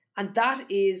 And that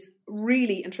is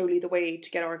really and truly the way to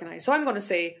get organized. So I'm going to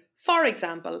say, for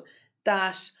example,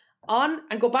 that and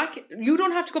go back. You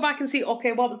don't have to go back and see,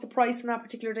 okay, what was the price on that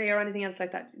particular day or anything else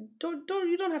like that.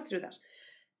 You don't have to do that.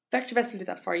 VectorVest will do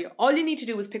that for you. All you need to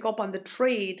do is pick up on the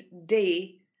trade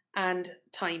day and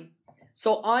time.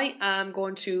 So I am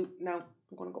going to, now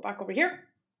I'm going to go back over here.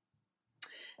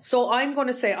 So I'm going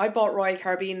to say I bought Royal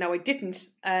Caribbean. Now I didn't.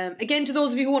 Again, to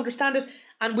those of you who understand it,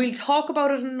 and we'll talk about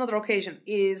it on another occasion,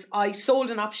 is I sold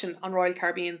an option on Royal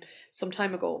Caribbean some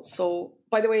time ago. So,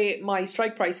 by the way, my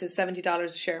strike price is $70 a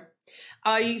share.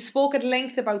 I spoke at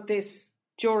length about this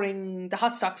during the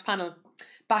Hot Stocks panel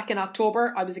back in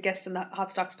October. I was a guest on the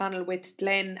Hot Stocks panel with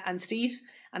Glenn and Steve,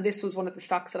 and this was one of the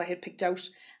stocks that I had picked out.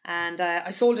 And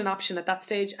I sold an option at that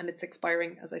stage, and it's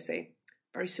expiring, as I say,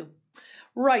 very soon.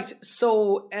 Right,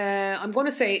 so I'm going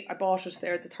to say I bought it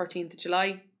there the 13th of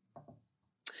July.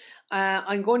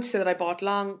 I'm going to say that I bought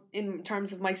long. In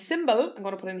terms of my symbol, I'm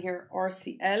going to put in here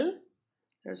RCL.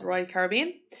 There's Royal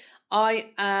Caribbean.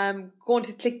 I am going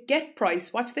to click get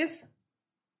price. Watch this.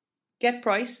 Get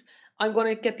price. I'm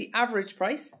going to get the average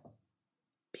price.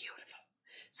 Beautiful.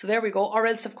 So there we go. Or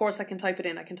else, of course, I can type it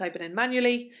in. I can type it in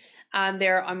manually. And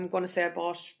there I'm going to say I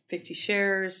bought 50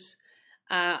 shares.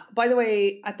 By the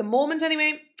way, at the moment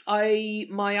anyway,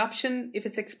 my option, if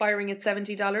it's expiring at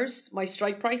 $70, my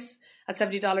strike price at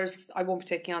 $70, I won't be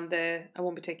taking on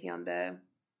the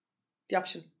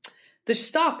option. The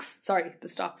stocks.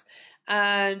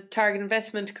 And target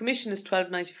investment commission is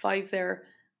 $12.95 there,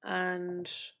 and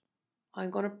I'm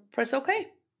going to press OK.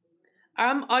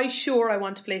 Am I sure I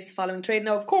want to place the following trade?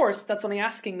 Now, of course, that's only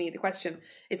asking me the question.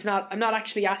 I'm not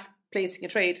actually placing a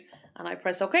trade, and I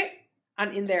press OK,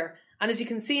 and in there. And as you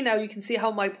can see now, you can see how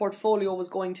my portfolio was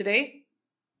going today.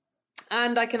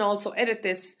 And I can also edit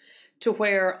this to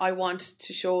where I want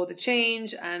to show the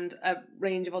change and a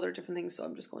range of other different things. So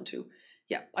I'm just going to,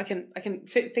 I can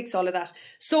fix all of that.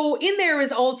 So in there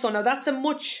is also, now that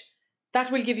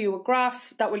will give you a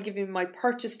graph, that will give you my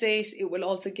purchase date. It will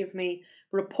also give me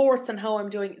reports on how I'm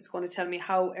doing. It's going to tell me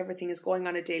how everything is going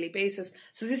on a daily basis.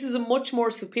 So this is a much more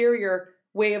superior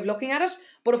way of looking at it.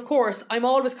 But of course, I'm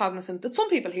always cognizant that some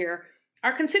people here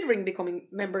are considering becoming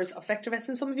members of VectorVest,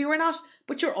 and some of you are not,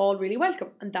 but you're all really welcome.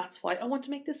 And that's why I want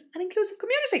to make this an inclusive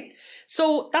community.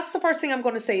 So that's the first thing I'm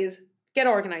going to say is get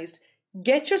organized.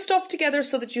 Get your stuff together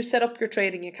so that you set up your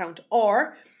trading account,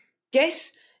 or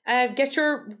get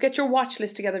your watch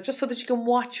list together just so that you can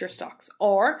watch your stocks,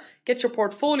 or get your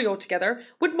portfolio together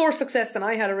with more success than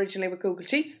I had originally with Google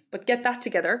Sheets, but get that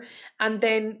together. And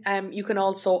then you can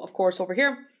also, of course, over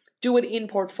here, do it in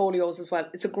portfolios as well.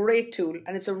 It's a great tool,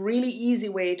 and it's a really easy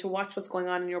way to watch what's going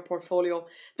on in your portfolio.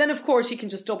 Then, of course, you can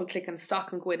just double click on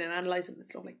stock and go in and analyze it.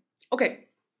 It's lovely. Okay.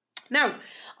 Now,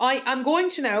 I am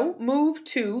going to now move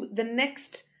to the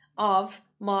next of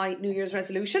my New Year's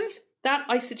resolutions that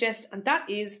I suggest, and that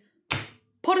is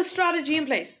put a strategy in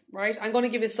place, right? I'm going to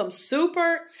give you some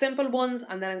super simple ones,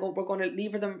 and then we're going to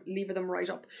lever them right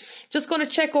up. Just going to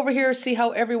check over here, see how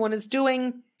everyone is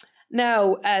doing.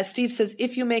 Now, Steve says,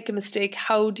 if you make a mistake,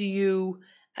 how do you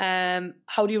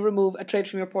remove a trade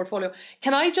from your portfolio?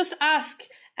 Can I just ask,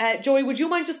 Joey, would you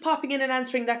mind just popping in and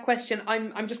answering that question?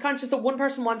 I'm just conscious that one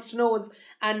person wants to know,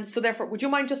 and so therefore, would you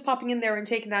mind just popping in there and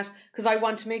taking that? Because I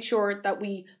want to make sure that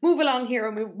we move along here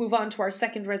and we move on to our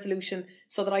second resolution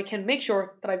so that I can make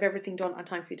sure that I've everything done on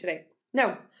time for you today.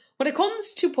 Now, when it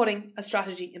comes to putting a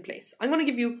strategy in place, I'm going to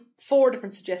give you 4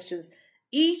 different suggestions.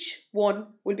 Each one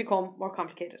will become more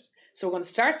complicated. So we're going to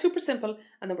start super simple,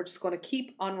 and then we're just going to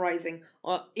keep on rising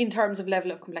in terms of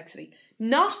level of complexity.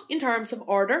 Not in terms of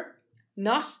order,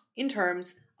 not in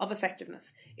terms of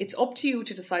effectiveness. It's up to you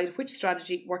to decide which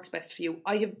strategy works best for you.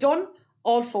 I have done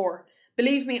all 4.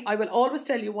 Believe me, I will always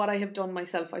tell you what I have done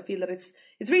myself. I feel that it's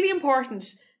really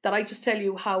important that I just tell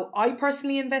you how I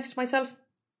personally invest myself,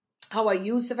 how I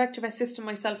use the VectorVest system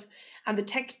myself, and the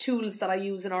tech tools that I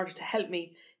use in order to help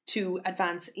me to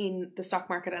advance in the stock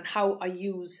market and how I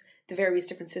use the various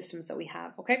different systems that we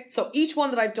have. Okay, so each one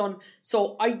that I've done,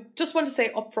 so I just want to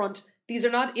say up front, these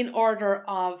are not in order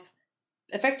of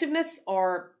effectiveness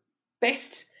or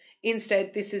best.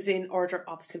 Instead, this is in order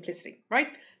of simplicity, right?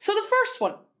 So the first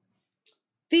one,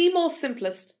 the most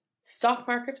simplest stock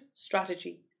market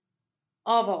strategy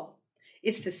of all,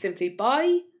 is to simply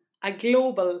buy a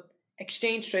global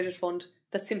exchange traded fund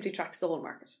that simply tracks the whole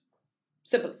market.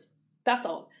 Simple. That's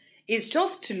all. Is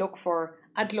just to look for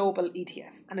a global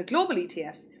ETF. And a global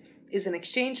ETF is an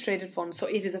exchange traded fund. So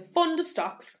it is a fund of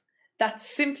stocks that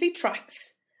simply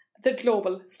tracks the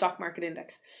global stock market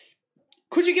index.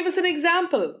 Could you give us an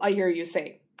example? I hear you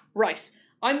say. Right.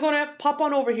 I'm going to pop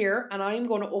on over here and I'm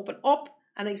going to open up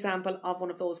an example of one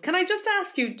of those. Can I just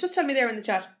ask you, just tell me there in the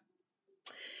chat.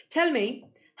 Tell me,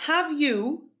 have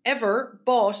you ever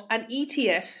bought an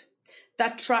ETF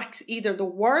that tracks either the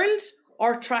world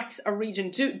or tracks a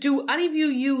region? Do any of you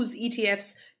use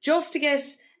ETFs just to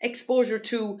get exposure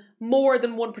to more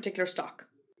than one particular stock?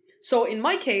 So in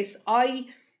my case, I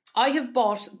have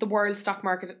bought the world stock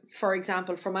market, for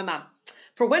example, for my mum.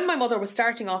 For when my mother was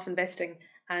starting off investing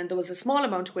and there was a small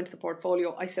amount to go into the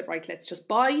portfolio, I said, right, let's just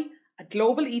buy a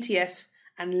global ETF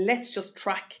and let's just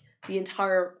track the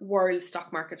entire world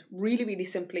stock market really, really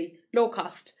simply, low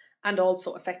cost, and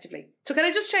also effectively. So can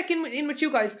I just check in with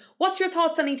you guys? What's your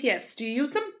thoughts on ETFs? Do you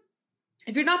use them?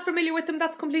 If you're not familiar with them,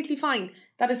 that's completely fine.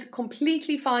 That is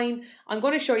completely fine. I'm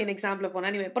going to show you an example of one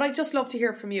anyway, but I'd just love to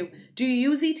hear from you. Do you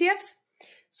use ETFs?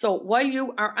 So while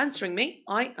you are answering me,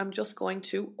 I am just going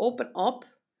to open up,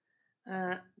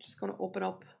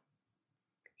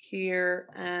 here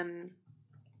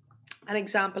an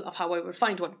example of how I would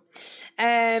find one.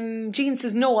 Jean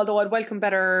says no, although I'd welcome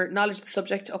better knowledge of the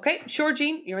subject. Okay, sure,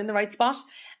 Jean, you're in the right spot.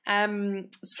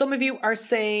 Some of you are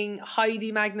saying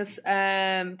Heidi, Magnus,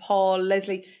 Paul,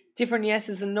 Leslie, different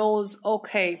yeses and nos.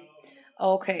 Okay,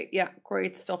 yeah,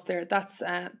 great stuff there.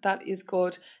 That is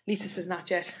good. Lisa says not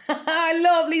yet. I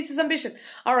love Lisa's ambition.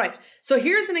 All right, so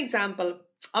here's an example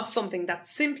of something that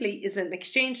simply is an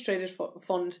exchange traded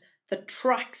fund that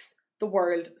tracks the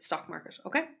world stock market.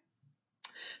 Okay.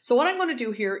 So what I'm going to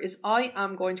do here is I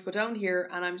am going to go down here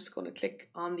and I'm just going to click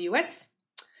on the US.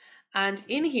 And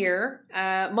in here,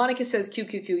 Monica says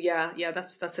QQQ. Yeah,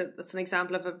 that's an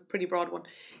example of a pretty broad one.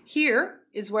 Here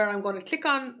is where I'm going to click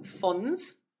on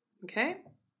funds. Okay.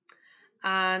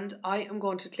 And I am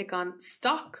going to click on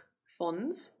stock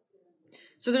funds.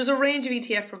 So there's a range of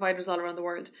ETF providers all around the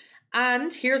world.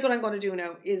 And here's what I'm going to do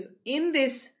now is in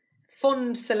this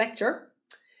fund selector,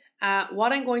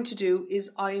 what I'm going to do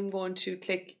is I'm going to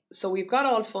click, so we've got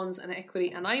all funds and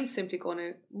equity, and I'm simply going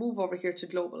to move over here to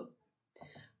global,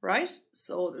 right?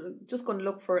 So just going to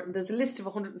look for, there's a list of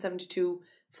 172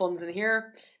 funds in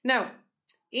here. Now,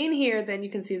 in here, then you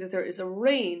can see that there is a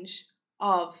range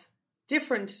of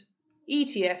different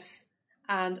ETFs,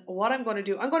 and what I'm going to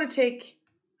do, I'm going to take,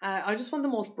 I just want the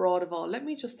most broad of all. Let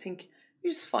me just think, let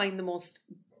me just find the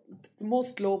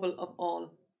most global of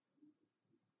all.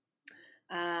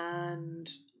 And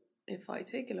if I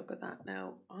take a look at that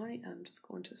now, I am just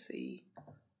going to see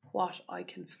what I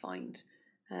can find.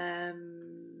 You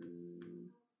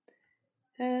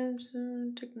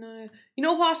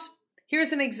know what?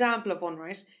 Here's an example of one,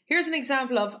 right? Here's an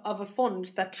example of a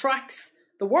fund that tracks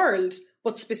the world,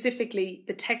 but specifically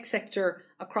the tech sector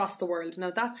across the world.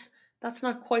 Now that's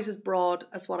not quite as broad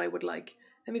as what I would like.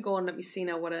 Let me go and let me see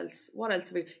now what else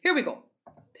have we. Here we go.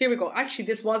 Actually,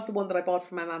 this was the one that I bought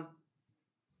for my mum.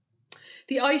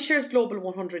 The iShares Global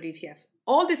 100 ETF.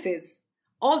 All this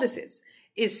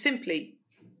is simply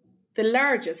the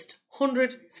largest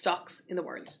 100 stocks in the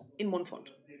world in one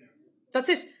fund. That's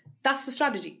it. That's the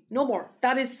strategy. No more.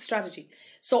 That is the strategy.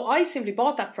 So I simply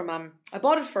bought that for Mum. I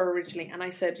bought it for her originally and I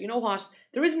said, you know what?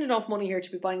 There isn't enough money here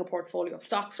to be buying a portfolio of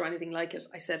stocks or anything like it.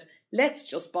 I said, let's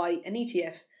just buy an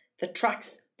ETF that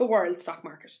tracks the world stock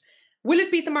market. Will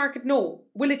it beat the market? No.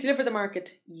 Will it deliver the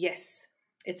market? Yes.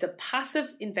 It's a passive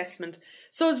investment.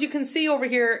 So as you can see over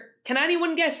here, can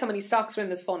anyone guess how many stocks are in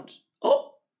this fund?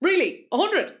 Oh, really?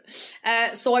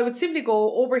 100. So I would simply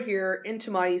go over here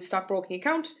into my stockbroking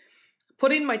account,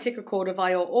 put in my ticker code of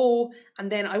IOO,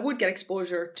 and then I would get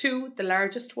exposure to the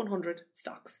largest 100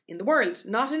 stocks in the world.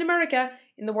 Not in America,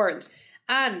 in the world.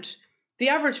 And the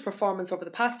average performance over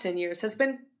the past 10 years has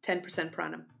been 10% per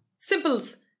annum.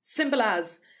 Simple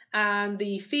as. And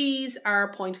the fees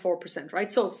are 0.4%,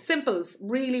 right? So simples,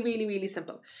 really, really, really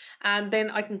simple. And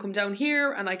then I can come down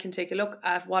here and I can take a look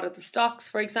at what are the stocks,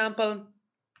 for example.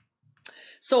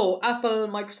 So Apple,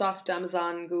 Microsoft,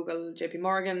 Amazon, Google, JP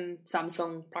Morgan,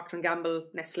 Samsung, Procter & Gamble,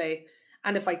 Nestle,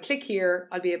 And if I click here,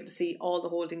 I'll be able to see all the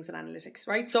holdings and analytics,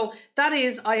 right? So that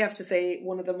is, I have to say,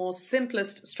 one of the most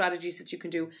simplest strategies that you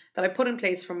can do that I put in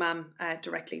place for MAM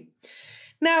directly.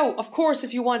 Now, of course,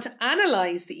 if you want to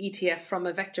analyze the ETF from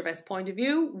a VectorVest point of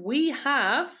view, we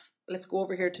have, let's go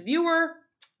over here to viewer,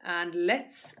 and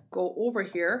let's go over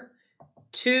here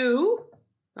to,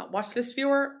 not watch list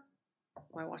viewer,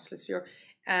 my watch list viewer.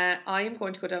 I am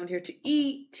going to go down here to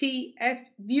ETF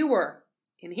viewer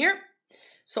in here.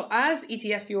 So as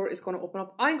ETF viewer is going to open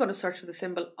up, I'm going to search for the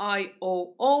symbol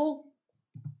IOO.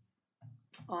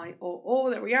 IOO,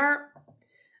 there we are.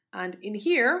 And in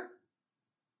here,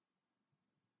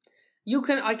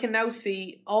 I can now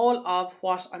see all of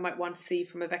what I might want to see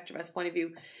from a VectorVest point of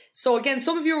view. So again,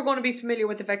 some of you are going to be familiar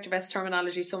with the VectorVest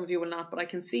terminology, some of you will not, but I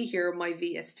can see here my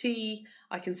VST,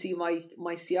 I can see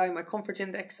my CI, my comfort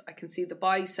index, I can see the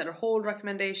buy, sell or hold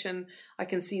recommendation, I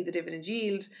can see the dividend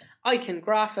yield, I can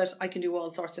graph it, I can do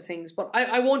all sorts of things, but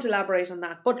I won't elaborate on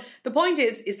that. But the point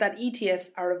is that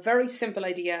ETFs are a very simple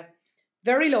idea,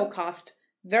 very low cost,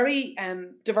 very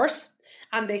diverse,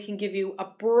 and they can give you a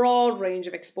broad range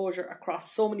of exposure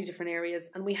across so many different areas.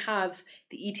 And we have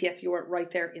the ETF viewer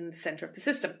right there in the center of the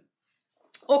system.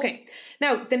 Okay,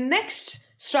 now the next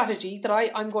strategy that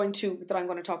I'm going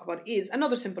to talk about is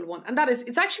another simple one, and that is,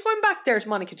 it's actually going back there to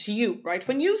Monica, to you, right?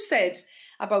 When you said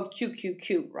about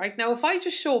QQQ, right? Now, if I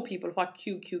just show people what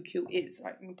QQQ is,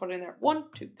 right? I'm gonna put it in there. 1,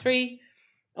 2, 3.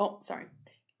 Oh, sorry.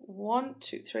 1,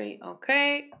 2, 3.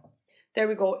 Okay. There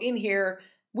we go. In here,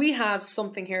 we have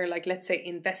something here like, let's say,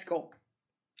 Invesco.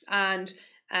 And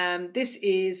this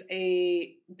is an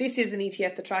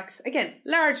ETF that tracks, again,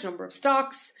 large number of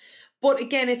stocks, but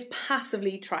again, it's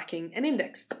passively tracking an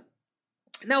index.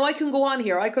 Now, I can go on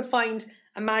here. I could find,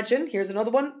 imagine, here's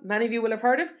another one many of you will have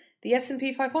heard of, the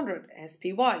S&P 500,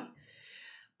 SPY.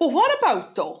 But what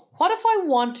about, though, what if I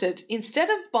wanted, instead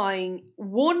of buying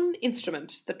one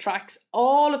instrument that tracks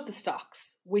all of the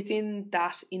stocks within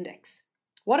that index,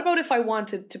 what about if I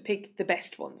wanted to pick the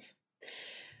best ones?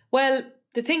 Well,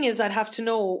 the thing is, I'd have to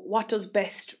know, what does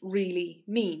best really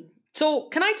mean? So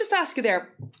can I just ask you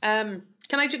there, can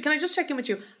I just check in with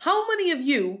you? How many of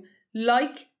you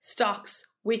like stocks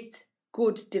with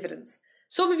good dividends?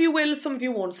 Some of you will, some of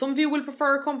you won't. Some of you will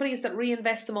prefer companies that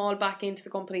reinvest them all back into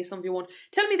the company. Some of you won't.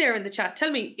 Tell me there in the chat.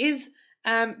 Tell me,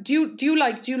 do you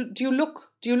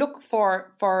look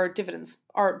for dividends,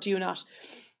 or do you not?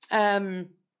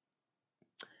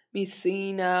 Me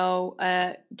see now,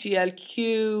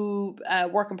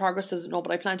 GLQ, work in progress says no,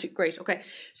 but I plan to. Great, okay.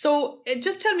 So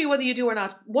just tell me whether you do or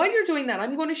not. While you're doing that,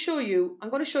 I'm going to show you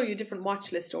a different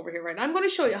watch list over here, right? I'm going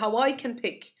to show you how I can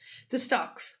pick the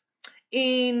stocks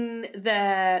in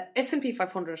the S&P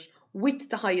 500 with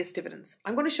the highest dividends.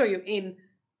 I'm going to show you in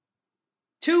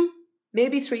 2,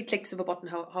 maybe 3 clicks of a button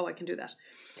how I can do that.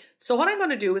 So what I'm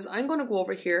going to do is I'm going to go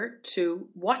over here to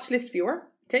watch list viewer,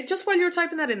 okay, just while you're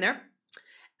typing that in there.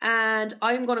 And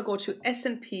I'm going to go to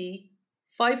S&P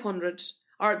 500,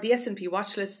 or the S&P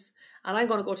watch list, and I'm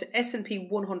going to go to S&P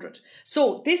 100.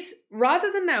 So this,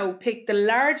 rather than now pick the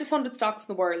largest 100 stocks in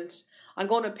the world, I'm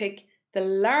going to pick the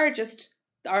largest,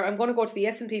 or I'm going to go to the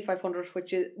S&P 500,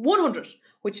 which is 100,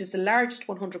 which is the largest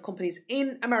 100 companies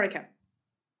in America.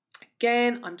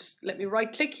 Again, let me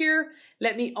right click here.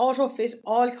 Let me auto fit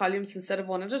all columns instead of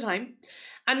one at a time.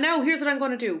 And now here's what I'm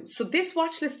going to do. So this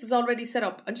watch list is already set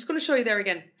up. I'm just going to show you there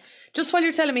again. Just while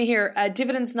you're telling me here,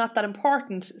 dividends not that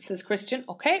important, says Christian.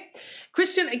 Okay.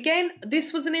 Christian, again,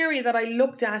 this was an area that I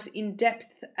looked at in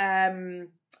depth. I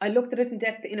looked at it in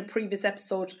depth in a previous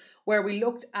episode where we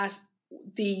looked at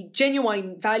the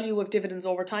genuine value of dividends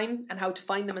over time and how to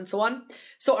find them and so on.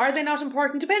 So are they not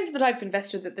important? Depends on the type of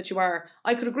investor that you are.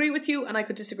 I could agree with you and I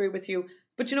could disagree with you,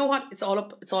 but you know what? It's all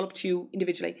up to you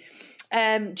individually.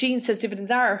 Jean says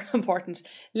dividends are important.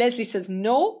 Leslie says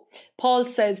no. Paul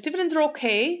says dividends are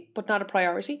okay, but not a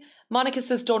priority. Monica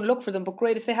says don't look for them, but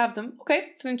great if they have them. Okay,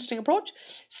 it's an interesting approach.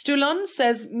 Stulun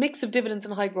says mix of dividends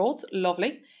and high growth.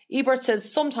 Lovely. Ebert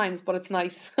says sometimes, but it's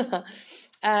nice.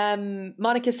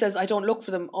 Monica says I don't look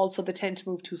for them, also they tend to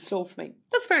move too slow for me.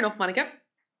 That's fair enough, Monica.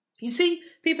 You see,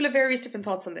 people have various different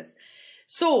thoughts on this.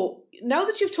 So now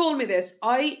that you've told me this,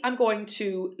 I am going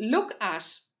to look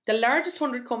at the largest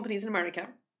 100 companies in America,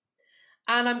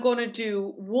 and I'm going to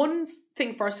do one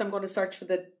thing first. I'm going to search for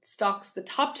the stocks, the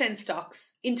top 10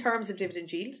 stocks in terms of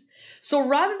dividend yield. So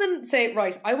rather than say,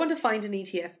 right, I want to find an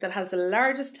ETF that has the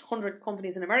largest 100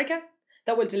 companies in America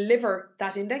that will deliver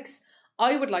that index,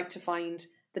 I would like to find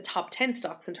the top 10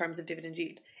 stocks in terms of dividend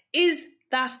yield. Is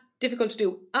that difficult to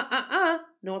do?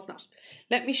 No, it's not.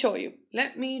 Let me show you.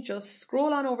 Let me just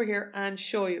scroll on over here and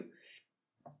show you.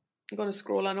 I'm going to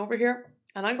scroll on over here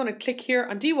and I'm going to click here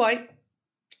on DY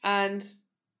And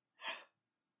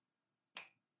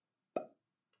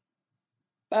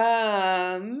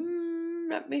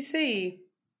let me see.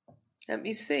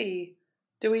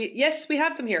 Yes, we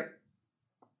have them here.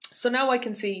 So now I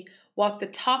can see what the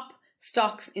top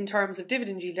stocks in terms of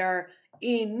dividend yield are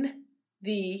in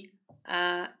the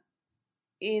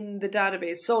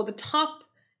database. So the top,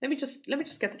 let me just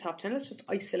get the top 10. Let's just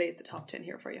isolate the top 10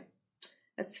 here for you.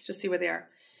 Let's just see where they are.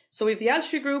 So we have the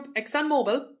Altria Group,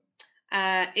 ExxonMobil,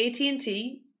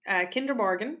 AT&T, Kinder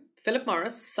Morgan, Philip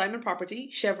Morris, Simon Property,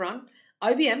 Chevron,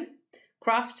 IBM,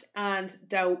 Kraft, and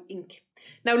Dow Inc.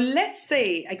 Now let's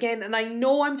say again, and I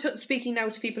know I'm speaking now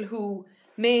to people who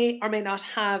may or may not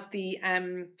have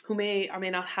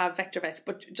VectorVest,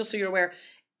 but just so you're aware,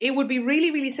 it would be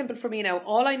really, really simple for me now.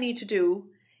 All I need to do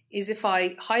is if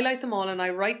I highlight them all and I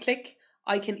right click,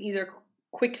 I can either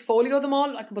quick folio them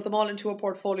all. I can put them all into a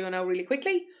portfolio now really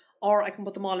quickly, or I can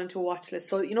put them all into a watch list.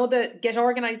 So you know the get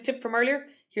organized tip from earlier?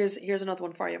 Here's another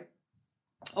one for you.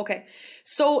 Okay,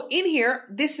 so in here,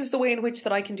 this is the way in which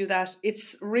that I can do that.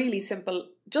 It's really simple.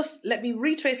 Just let me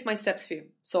retrace my steps for you.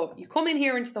 So you come in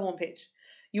here into the homepage.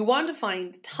 You want to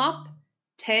find the top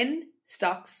 10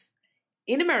 stocks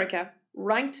in America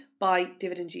ranked by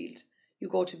dividend yield. You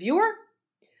go to viewer,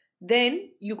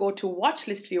 then you go to watch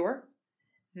list viewer,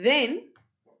 then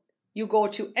you go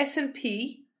to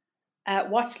S&P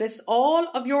watch list. All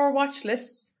of your watch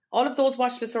lists, all of those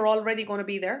watch lists are already going to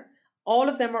be there. All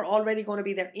of them are already going to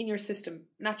be there in your system,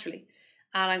 naturally.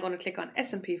 And I'm going to click on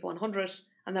S&P 100,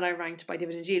 and then I ranked by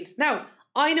dividend yield. Now,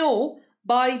 I know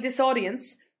by this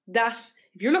audience that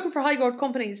if you're looking for high growth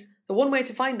companies, the one way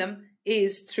to find them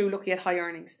is through looking at high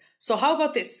earnings. So how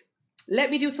about this?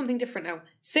 Let me do something different now.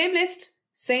 Same list,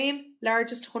 same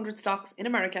largest 100 stocks in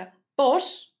America, but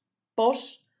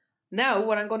now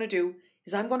what I'm going to do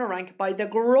is I'm going to rank by the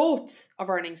growth of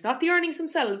earnings, not the earnings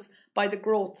themselves, by the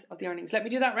growth of the earnings. Let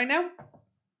me do that right now.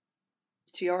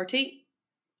 GRT.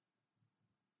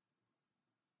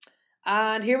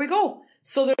 And here we go.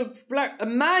 So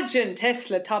imagine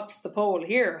Tesla tops the poll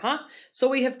here, huh? So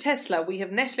we have Tesla, we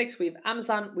have Netflix, we have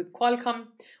Amazon, we have Qualcomm,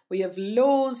 we have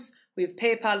Lowe's, we have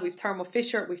PayPal, we have Thermo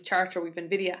Fisher, we have Charter, we have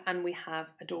Nvidia, and we have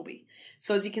Adobe.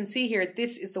 So as you can see here,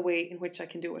 this is the way in which I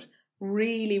can do it.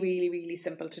 Really, really, really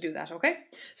simple to do that, okay?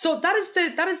 So that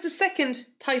is the second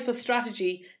type of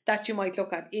strategy that you might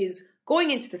look at, is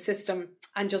going into the system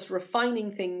and just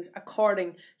refining things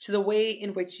according to the way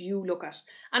in which you look at.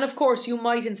 And of course, you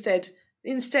might instead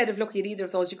of looking at either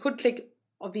of those, you could click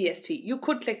a VST. You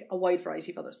could click a wide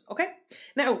variety of others, okay?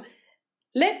 Now,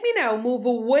 let me now move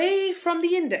away from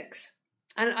the index.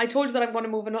 And I told you that I'm going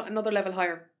to move another level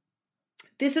higher.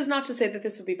 This is not to say that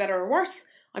this would be better or worse.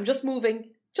 I'm just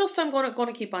moving. I'm going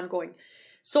to keep on going.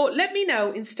 So let me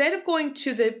now, instead of going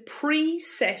to the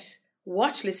preset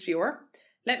watch list viewer,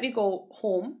 let me go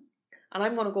home and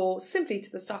I'm going to go simply to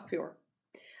the stock viewer.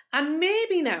 And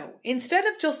maybe now, instead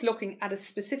of just looking at a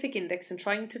specific index and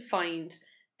trying to find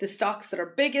the stocks that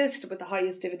are biggest with the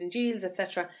highest dividend yields,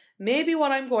 etc., maybe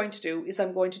what I'm going to do is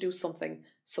I'm going to do something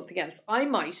else. I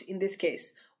might, in this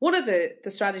case, one of the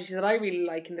strategies that I really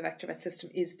like in the VectorVest system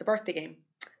is the birthday game.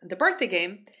 And the birthday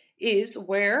game is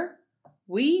where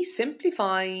we simply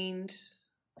find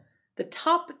the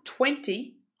top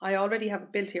 20, I already have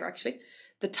it built here actually,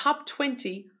 the top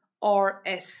 20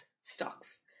 RS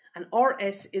stocks. And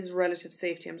RS is relative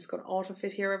safety. I'm just going to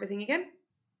auto-fit here everything again.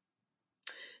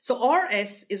 So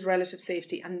RS is relative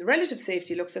safety, and the relative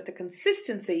safety looks at the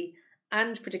consistency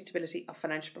and predictability of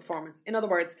financial performance. In other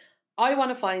words, I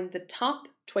want to find the top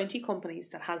 20 companies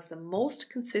that has the most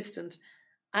consistent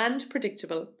and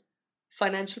predictable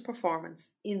financial performance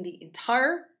in the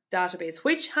entire database,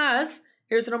 which has,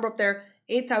 here's the number up there,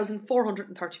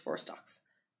 8,434 stocks.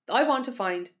 I want to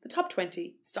find the top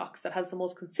 20 stocks that has the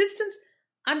most consistent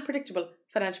and predictable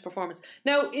financial performance.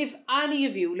 Now, if any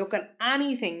of you look at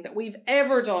anything that we've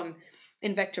ever done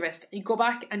in VectorVest, you go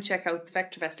back and check out the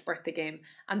VectorVest birthday game,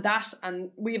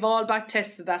 and we've all back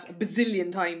tested that a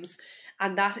bazillion times,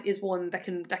 and that is one that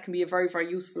can be a very, very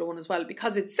useful one as well,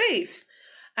 because it's safe.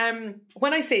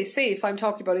 When I say safe, I'm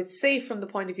talking about it's safe from the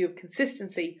point of view of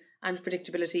consistency and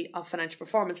predictability of financial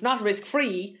performance. Not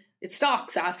risk-free, it's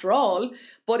stocks after all,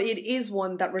 but it is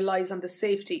one that relies on the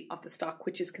safety of the stock,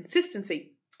 which is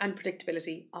consistency and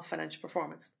predictability of financial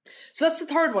performance. So that's the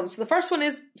third one. So the first one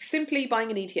is simply buying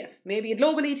an ETF, maybe a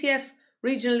global ETF,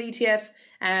 regional ETF.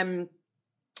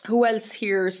 Who else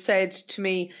here said to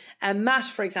me, Matt,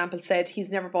 for example, said he's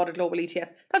never bought a global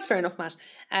ETF. That's fair enough, Matt.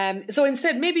 So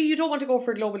instead, maybe you don't want to go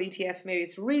for a global ETF. Maybe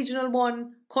it's a regional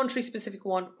one, country-specific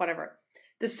one, whatever.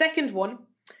 The second one,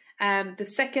 the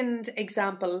second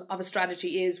example of a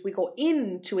strategy is we go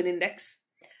into an index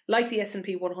like the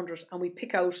S&P 100, and we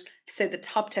pick out, say, the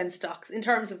top 10 stocks in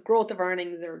terms of growth of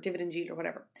earnings or dividend yield or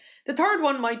whatever. The third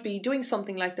one might be doing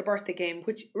something like the birthday game,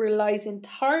 which relies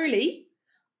entirely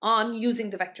on using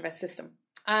the VectorVest system.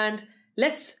 And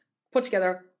let's put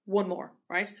together one more,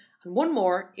 right? And one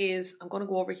more is, I'm going to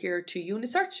go over here to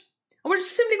Unisearch, and we're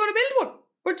just simply going to build one.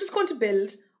 We're just going to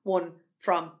build one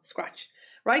from scratch,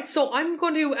 right? So I'm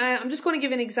just going to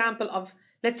give an example of,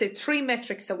 let's say, 3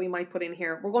 metrics that we might put in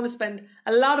here. We're going to spend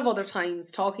a lot of other times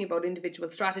talking about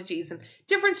individual strategies and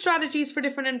different strategies for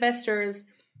different investors,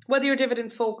 whether you're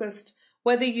dividend focused,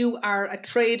 whether you are a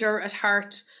trader at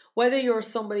heart, whether you're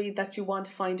somebody that you want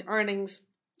to find earnings,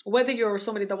 whether you're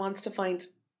somebody that wants to find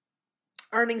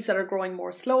earnings that are growing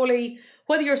more slowly,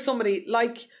 whether you're somebody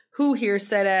like who here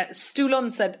said, Stu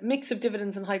Lund said, mix of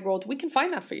dividends and high growth. We can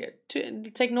find that for you. It'll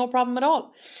take no problem at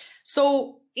all.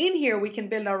 So in here, we can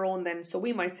build our own then. So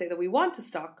we might say that we want a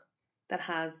stock that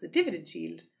has the dividend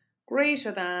yield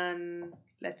greater than,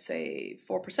 let's say,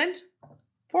 4%.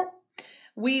 4.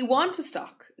 We want a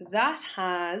stock that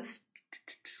has,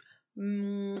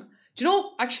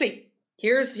 actually,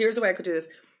 here's the way I could do this.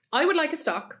 I would like a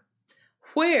stock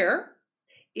where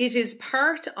it is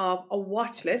part of a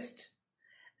watch list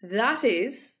that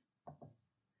is,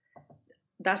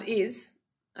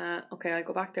 okay, I'll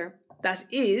go back there. That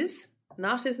is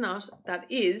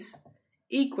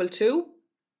equal to,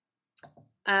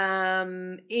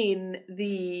 in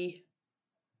the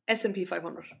S&P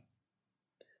 500.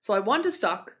 So I want a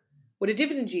stock with a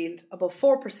dividend yield above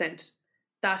 4%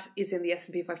 that is in the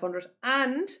S&P 500.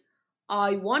 And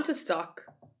I want a stock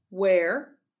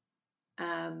where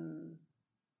the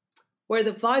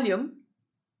volume,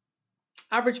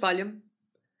 average volume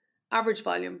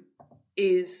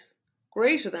is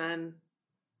greater than,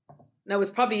 now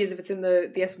it probably is if it's in the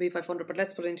S&P 500, but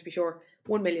let's put it in to be sure,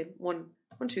 1 million, 1,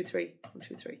 2, 3, 1,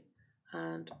 2, 3.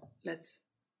 And let's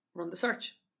run the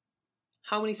search.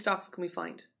 How many stocks can we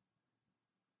find?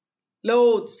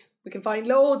 Loads. We can find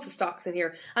loads of stocks in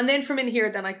here. And then from in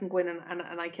here, then I can go in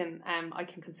and I can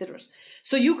consider it.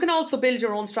 So you can also build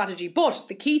your own strategy. But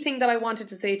the key thing that I wanted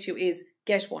to say to you is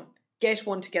get one. Get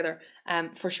one together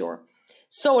for sure.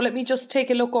 So let me just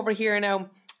take a look over here now.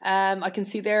 I can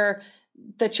see there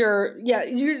that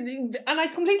and I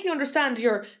completely understand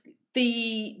your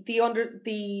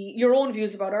own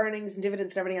views about earnings and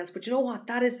dividends and everything else. But you know what?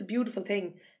 That is the beautiful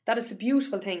thing. That is the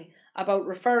beautiful thing about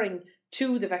referring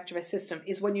to the VectorVest system,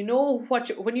 is when you know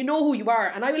who you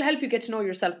are, and I will help you get to know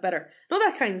yourself better. I know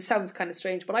that sounds kind of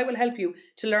strange, but I will help you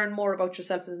to learn more about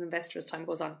yourself as an investor as time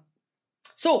goes on.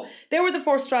 So there were the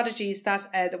 4 strategies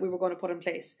that we were going to put in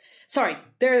place. Sorry,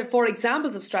 there are 4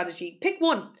 examples of strategy. Pick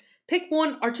one,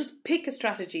 or just pick a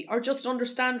strategy, or just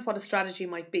understand what a strategy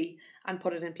might be and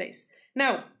put it in place.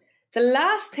 Now, the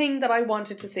last thing that I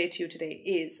wanted to say to you today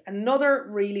is another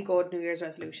really good New Year's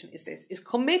resolution is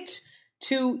commit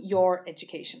to your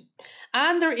education.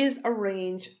 And there is a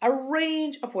range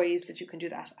of ways that you can do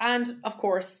that. And of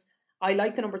course, I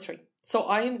like the number 3. So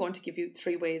I am going to give you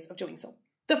 3 ways of doing so.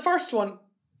 The first one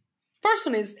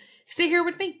is stay here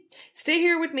with me. Stay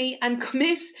here with me and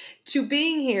commit to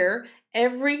being here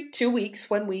every 2 weeks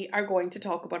when we are going to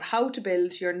talk about how to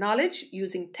build your knowledge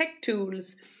using tech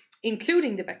tools,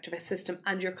 including the VectorVest system,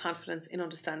 and your confidence in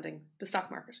understanding the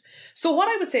stock market. So what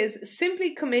I would say is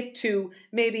simply commit to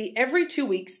maybe every 2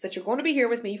 weeks that you're going to be here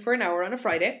with me for an hour on a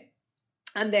Friday.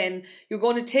 And then you're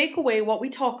going to take away what we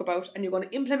talk about and you're going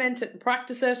to implement it and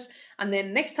practice it. And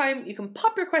then next time you can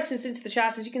pop your questions into the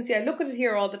chat. As you can see, I look at it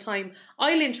here all the time.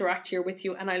 I'll interact here with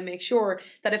you and I'll make sure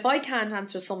that if I can't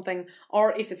answer something,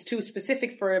 or if it's too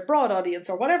specific for a broad audience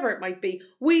or whatever it might be,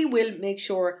 we will make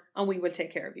sure and we will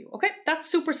take care of you. Okay, that's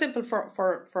super simple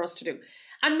for us to do.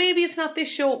 And maybe it's not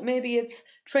this show, maybe it's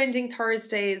Trending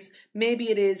Thursdays, maybe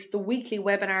it is the weekly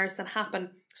webinars that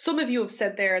happen. Some of you have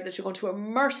said there that you're going to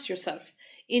immerse yourself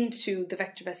into the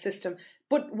VectorVest system.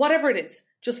 But whatever it is,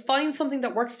 just find something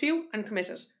that works for you and commit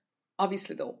it.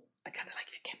 Obviously, though, I kind of like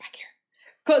if you get back here.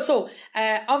 So,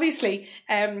 obviously,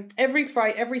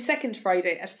 every second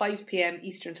Friday at 5 p.m.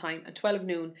 Eastern Time and 12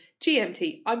 noon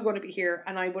GMT, I'm going to be here,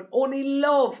 and I would only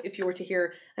love if you were to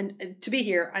hear and to be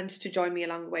here and to join me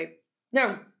along the way.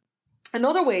 Now,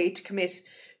 another way to commit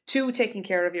to taking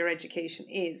care of your education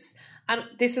is, and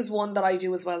this is one that I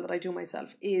do as well, that I do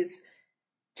myself, is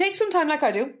take some time like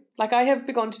I do, like I have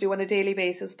begun to do on a daily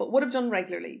basis, but would have done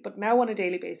regularly, but now on a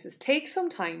daily basis. Take some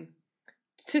time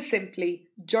to simply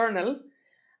journal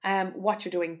what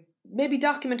you're doing. Maybe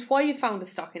document why you found a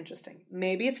stock interesting.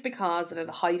 Maybe it's because it had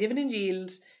a high dividend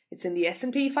yield, it's in the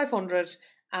S&P 500,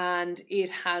 and it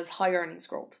has high earnings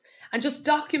growth. And just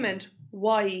document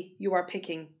why you are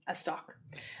picking a stock.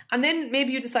 And then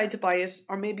maybe you decide to buy it,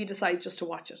 or maybe you decide just to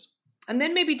watch it. And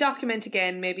then maybe document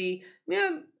again, maybe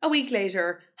a week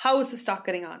later, how is the stock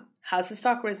getting on? Has the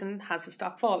stock risen? Has the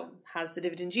stock fallen? Has the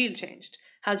dividend yield changed?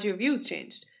 Has your views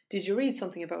changed? Did you read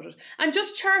something about it? And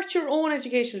just chart your own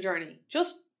educational journey.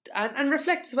 And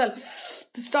reflect as well.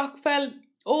 The stock fell.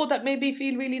 Oh, that made me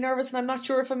feel really nervous and I'm not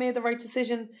sure if I made the right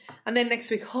decision. And then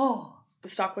next week, the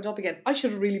stock went up again. I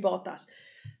should have really bought that.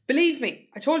 Believe me,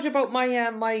 I told you about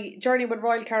my journey with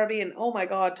Royal Caribbean. Oh my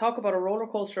God, talk about a roller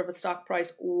coaster of a stock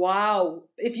price. Wow.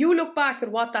 If you look back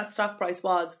at what that stock price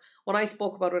was when I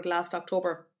spoke about it last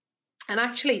October, and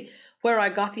actually where I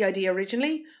got the idea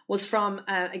originally was from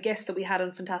a guest that we had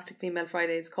on Fantastic Female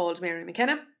Fridays called Mary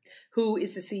McKenna, who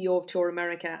is the CEO of Tour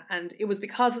America. And it was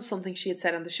because of something she had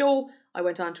said on the show. I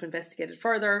went on to investigate it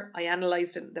further. I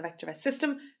analysed it in the VectorVest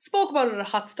system, spoke about it at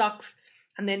Hot Stocks,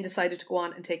 and then decided to go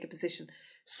on and take a position.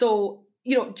 So,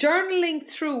 journaling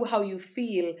through how you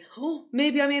feel. Oh,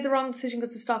 maybe I made the wrong decision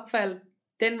because the stock fell.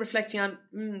 Then reflecting on,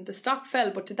 the stock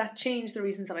fell, but did that change the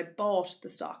reasons that I bought the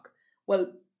stock?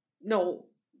 Well, no,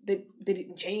 they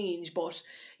didn't change, but,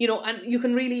 and you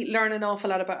can really learn an awful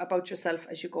lot about yourself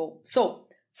as you go. So,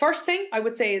 first thing I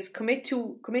would say is commit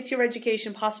to your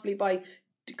education, possibly by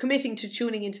committing to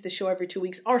tuning into the show every 2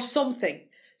 weeks or something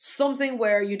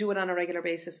where you do it on a regular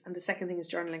basis. And the second thing is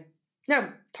journaling.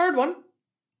 Now,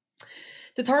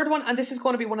 the third one, and this is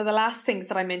going to be one of the last things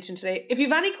that I mentioned today. If you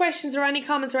have any questions or any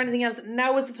comments or anything else,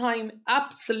 now is the time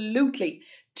absolutely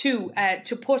to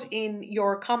put in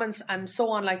your comments and so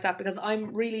on like that, because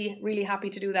I'm really, really happy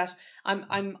to do that.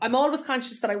 I'm always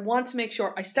conscious that I want to make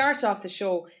sure I started off the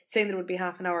show saying that it would be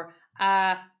half an hour.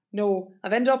 No,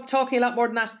 I've ended up talking a lot more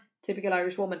than that. Typical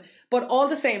Irish woman. But all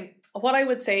the same, what I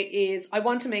would say is I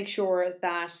want to make sure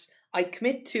that I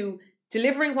commit to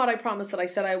delivering what I promised that I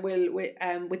said I will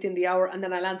within the hour, and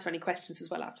then I'll answer any questions as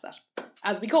well after that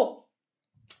as we go.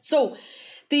 So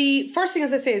the first thing,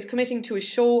 as I say, is committing to a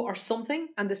show or something,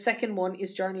 and the second one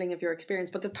is journaling of your experience.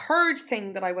 But the third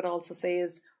thing that I would also say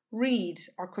is read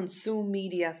or consume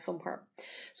media somewhere.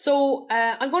 So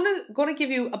I'm going to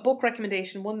give you a book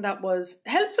recommendation, one that was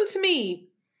helpful to me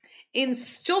in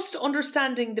just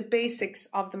understanding the basics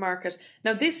of the market.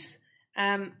 Now this,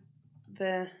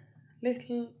 the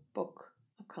Little Book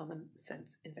of Common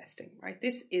Sense Investing, right?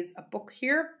 This is a book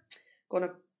here. I'm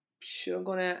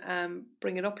gonna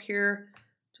bring it up here.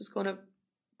 Just gonna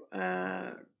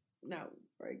now,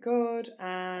 very good,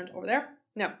 and over there.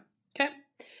 Now, okay.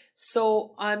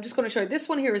 So I'm just going to show you. This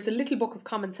one here is the Little Book of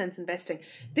Common Sense Investing.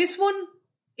 This one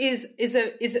is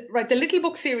right. The Little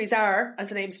Book series are, as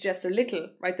the name suggests, they're little,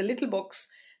 right? The little books,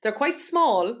 they're quite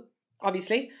small,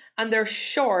 obviously, and they're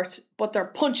short, but they're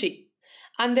punchy.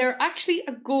 And they're actually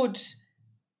a good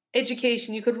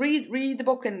education. You could read the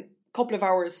book in a couple of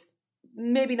hours,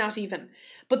 maybe not even.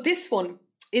 But this one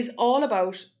is all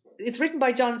about, it's written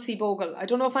by John C. Bogle. I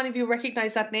don't know if any of you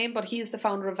recognize that name, but he is the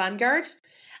founder of Vanguard.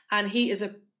 And he is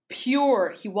the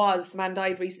man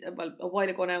died a while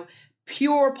ago now,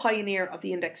 pure pioneer of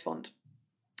the index fund.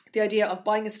 The idea of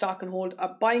buying a stock and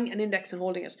buying an index and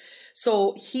holding it.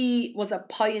 So he was a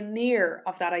pioneer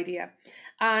of that idea.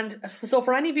 And so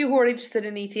for any of you who are interested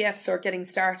in ETFs or getting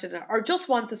started or just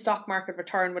want the stock market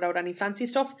return without any fancy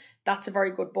stuff, that's a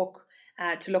very good book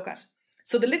to look at.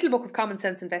 So the Little Book of Common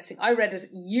Sense Investing, I read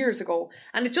it years ago,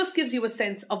 and it just gives you a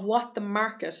sense of what the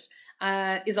market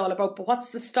is all about. But what's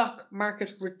the stock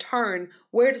market return?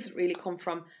 Where does it really come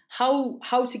from? How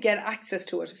to get access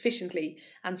to it efficiently,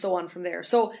 and so on from there.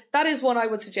 So that is one I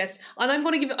would suggest. And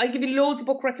I'll give you loads of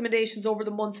book recommendations over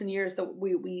the months and years that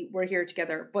we were here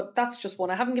together. But that's just one.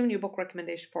 I haven't given you a book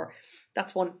recommendation for.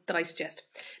 That's one that I suggest.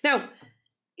 Now,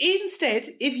 instead,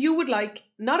 if you would like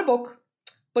not a book,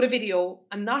 but a video,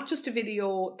 and not just a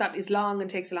video that is long and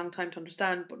takes a long time to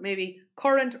understand, but maybe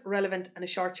current, relevant, and a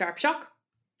short, sharp shock,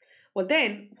 well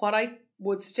then, what I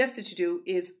would suggest that you do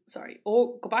is,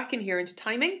 go back in here into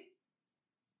timing.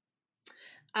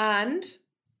 And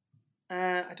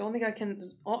I don't think I can,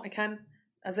 I can,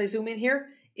 as I zoom in here,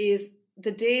 is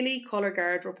the Daily Colour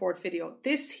Guard Report video.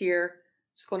 This here,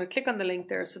 just going to click on the link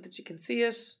there so that you can see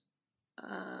it.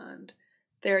 And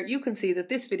there you can see that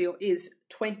this video is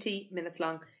 20 minutes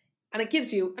long. And it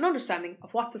gives you an understanding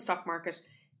of what the stock market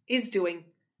is doing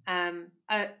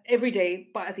every day,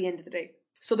 but at the end of the day.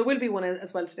 So there will be one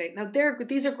as well today. Now,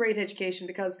 these are great education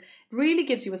because it really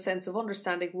gives you a sense of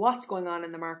understanding what's going on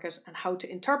in the market and how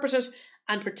to interpret it,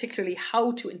 and particularly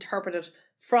how to interpret it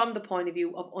from the point of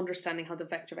view of understanding how the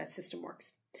VectorVest system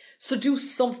works. So do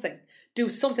something. Do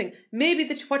something. Maybe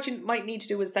what you might need to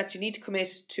do is that you need to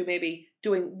commit to maybe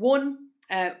doing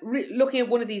looking at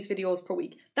one of these videos per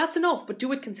week. That's enough, but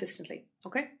do it consistently.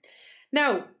 Okay?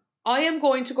 Now, I am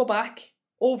going to go back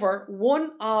over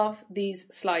one of these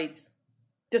slides.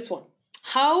 This one.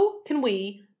 How can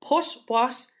we put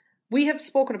what we have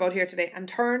spoken about here today and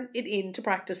turn it into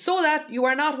practice so that you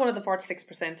are not one of the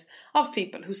 46% of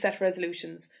people who set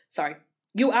resolutions. Sorry,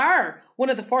 you are one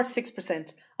of the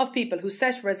 46% of people who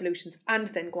set resolutions and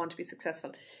then go on to be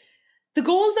successful. The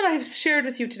goals that I have shared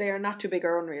with you today are not too big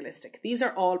or unrealistic. These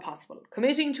are all possible.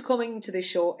 Committing to coming to this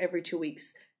show every 2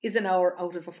 weeks is an hour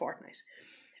out of a fortnight.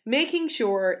 Making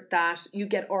sure that you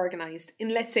get organised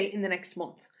in, let's say, in the next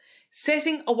month.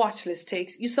 Setting a watch list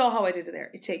takes, you saw how I did it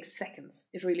there, it takes seconds.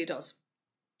 It really does.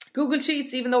 Google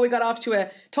Sheets, even though we got off to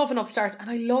a tough enough start, and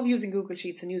I love using Google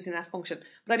Sheets and using that function.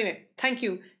 But anyway, thank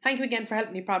you. Thank you again for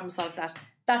helping me problem solve that.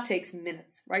 That takes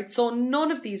minutes, right? So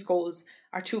none of these goals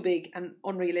are too big and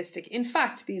unrealistic. In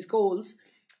fact, these goals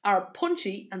are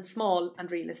punchy and small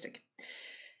and realistic.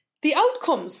 The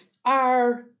outcomes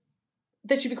are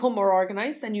that you become more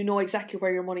organised and you know exactly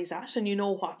where your money's at and you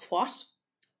know what's what.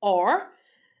 Or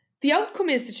the outcome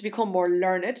is that you become more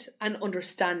learned and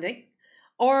understanding.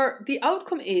 Or the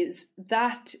outcome is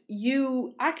that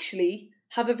you actually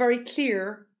have a very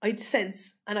clear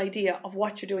sense and idea of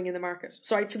what you're doing in the market.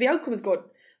 So the outcome is good.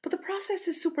 But the process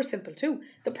is super simple too.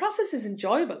 The process is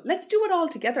enjoyable. Let's do it all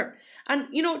together. And,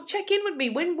 check in with me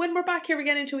when we're back here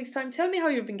again in 2 weeks' time. Tell me how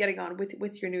you've been getting on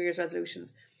with your New Year's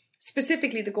resolutions.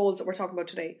 Specifically the goals that we're talking about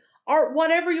today. Or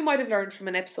whatever you might have learned from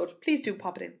an episode. Please do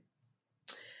pop it in.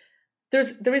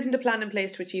 There isn't a plan in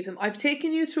place to achieve them. I've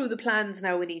taken you through the plans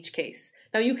now in each case.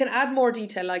 Now you can add more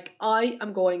detail, like I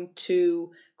am going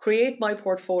to create my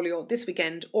portfolio this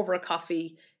weekend over a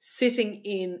coffee, sitting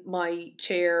in my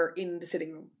chair in the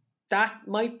sitting room. That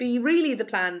might be really the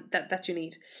plan that you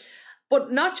need.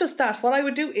 But not just that, what I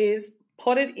would do is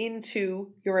put it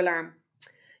into your alarm.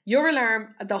 Your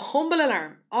alarm, the humble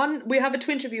alarm. We have a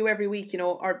twin interview every week,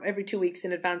 or every 2 weeks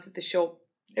in advance of the show,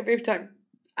 every time.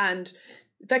 And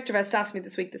VectorVest asked me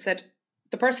this week, they said,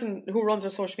 the person who runs our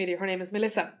social media, her name is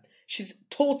Melissa. She's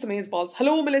totes amazeballs.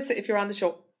 Hello, Melissa, if you're on the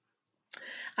show.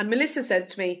 And Melissa says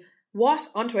to me,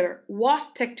 on Twitter,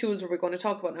 what tech tools were we going to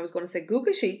talk about? And I was going to say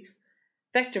Google Sheets,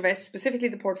 VectorVest, specifically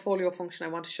the portfolio function I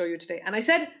want to show you today. And I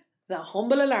said, the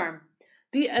humble alarm.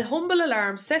 The humble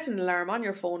alarm, set an alarm on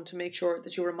your phone to make sure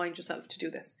that you remind yourself to do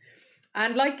this.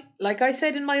 And like I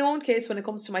said in my own case, when it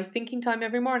comes to my thinking time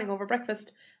every morning over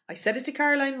breakfast, I said it to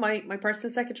Caroline, my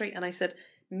personal secretary, and I said,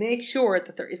 make sure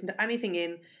that there isn't anything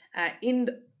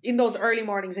in those early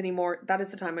mornings anymore. That is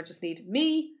the time I just need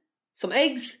me, some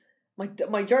eggs,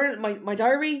 my journal, my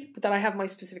diary that I have my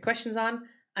specific questions on,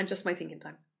 and just my thinking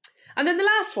time. And then the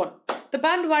last one, the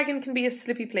bandwagon can be a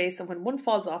slippy place, and when one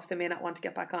falls off, they may not want to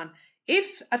get back on.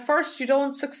 If at first you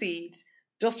don't succeed,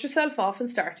 dust yourself off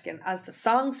and start again, as the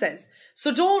song says.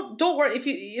 So don't worry if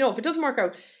if it doesn't work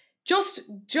out. Just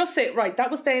say, right,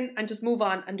 that was then, and just move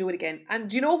on and do it again.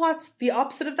 And you know what's the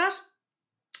opposite of that?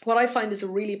 What I find is a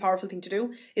really powerful thing to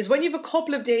do is when you have a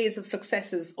couple of days of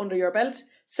successes under your belt,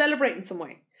 celebrate in some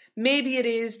way. Maybe it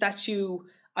is that you,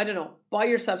 buy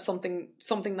yourself something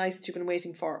nice that you've been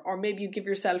waiting for, or maybe you give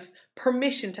yourself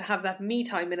permission to have that me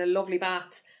time in a lovely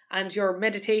bath and your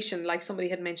meditation, like somebody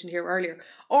had mentioned here earlier,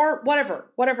 or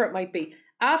whatever it might be.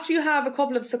 After you have a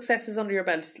couple of successes under your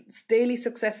belt, daily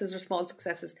successes or small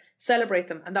successes, celebrate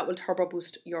them, and that will turbo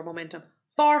boost your momentum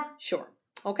for sure.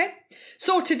 Okay?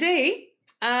 So today,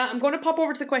 I'm going to pop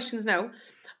over to the questions now.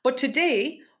 But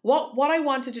today, what I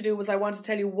wanted to do was I wanted to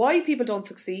tell you why people don't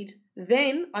succeed.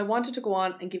 Then I wanted to go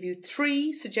on and give you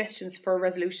 3 suggestions for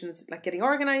resolutions, like getting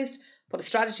organised, put a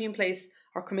strategy in place,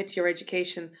 or commit to your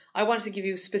education. I wanted to give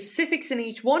you specifics in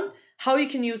each one, how you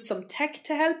can use some tech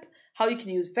to help, how you can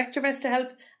use VectorVest to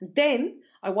help. And then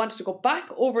I wanted to go back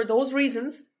over those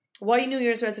reasons why New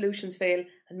Year's resolutions fail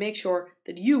and make sure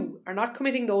that you are not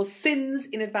committing those sins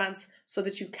in advance so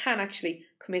that you can actually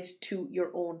commit to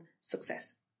your own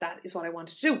success. That is what I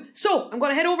wanted to do. So I'm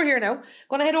going to head over here now. I'm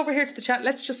going to head over here to the chat.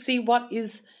 Let's just see what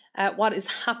is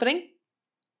happening.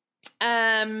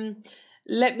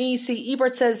 Let me see.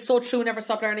 Ebert says, so true, never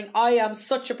stop learning. I am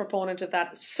such a proponent of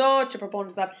that.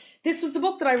 This was the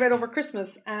book that I read over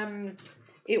Christmas.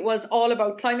 It was all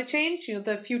about climate change,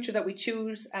 the future that we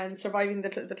choose and surviving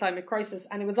the climate crisis.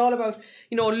 And it was all about,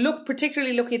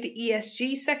 particularly looking at the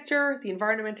ESG sector, the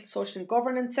environmental, social and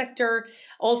governance sector,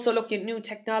 also looking at new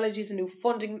technologies and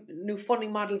new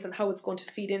funding models and how it's going to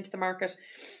feed into the market.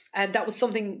 And that was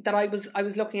something that I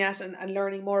was looking at and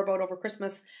learning more about over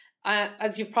Christmas.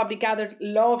 As you've probably gathered,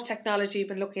 love technology,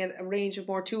 been looking at a range of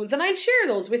more tools, and I'll share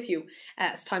those with you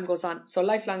as time goes on. So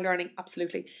lifelong learning,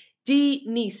 absolutely.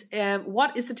 Denise,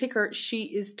 what is the ticker she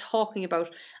is talking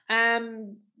about?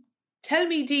 Tell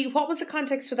me, Dee, what was the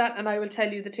context for that? And I will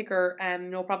tell you the ticker,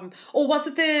 no problem. Oh, was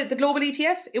it the global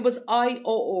ETF? It was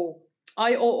IOO.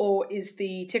 IOO is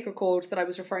the ticker code that I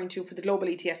was referring to for the global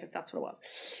ETF, if that's what it was.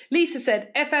 Lisa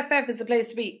said, FFF is the place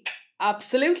to be.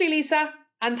 Absolutely, Lisa.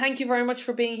 And thank you very much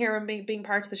for being here and being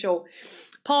part of the show.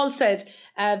 Paul said,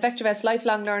 VectorVest,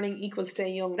 lifelong learning equals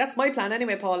staying young. That's my plan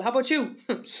anyway, Paul. How about you?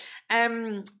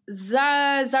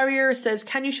 Zarir says,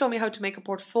 can you show me how to make a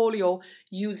portfolio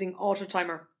using auto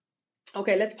timer?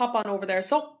 Okay, let's pop on over there.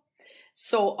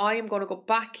 So I am going to go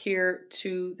back here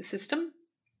to the system.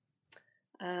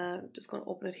 Just going to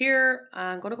open it here.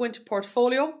 I'm going to go into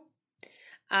portfolio.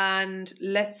 And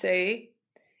let's say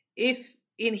if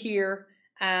in here,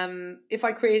 if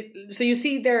I create, so you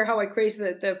see there how I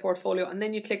created the portfolio, and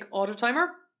then you click auto timer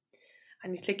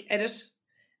and you click edit.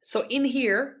 So in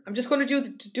here, I'm just going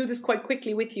to do this quite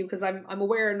quickly with you because I'm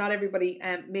aware not everybody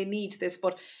may need this,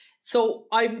 but so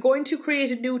I'm going to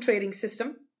create a new trading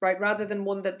system, right, rather than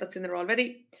one that's in there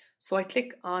already. So I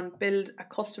click on build a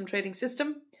custom trading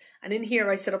system, and in here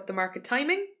I set up the market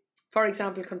timing, for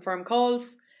example, confirm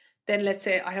calls. Then let's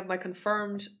say I have my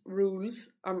confirmed rules,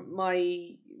 or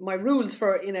my rules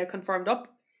for in a confirmed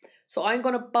up. So I'm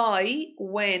going to buy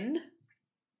when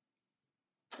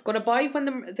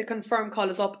the confirmed call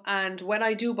is up, and when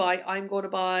I do buy, I'm going to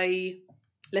buy,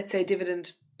 let's say,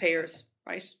 dividend payers,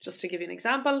 right? Just to give you an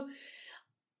example.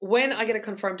 When I get a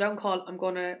confirmed down call, I'm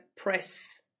going to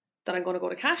press that I'm going to go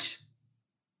to cash,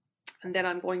 and then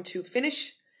I'm going to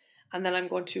finish, and then I'm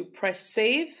going to press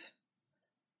save,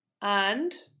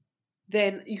 and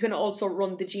then you can also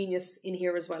run the Genius in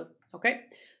here as well. Okay,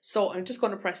 so I'm just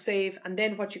going to press save, and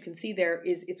then what you can see there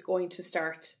is it's going to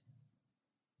start.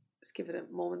 Just give it a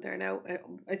moment there now.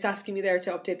 It's asking me there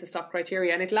to update the stock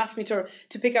criteria, and it'll ask me to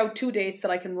pick out 2 dates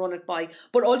that I can run it by.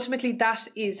 But ultimately, that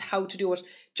is how to do it.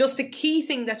 Just the key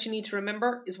thing that you need to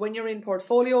remember is when you're in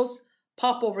portfolios,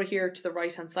 pop over here to the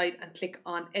right hand side and click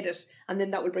on edit, and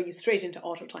then that will bring you straight into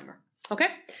auto timer. Okay,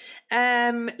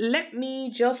 let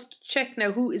me just check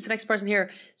now who is the next person here.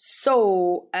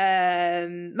 So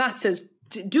Matt says,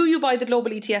 do you buy the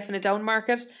global ETF in a down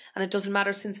market? And it doesn't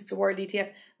matter since it's a world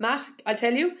ETF. Matt, I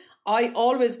tell you, I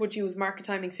always would use market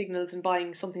timing signals in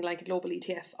buying something like a global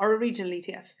ETF or a regional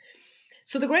ETF.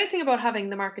 So the great thing about having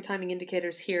the market timing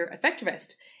indicators here at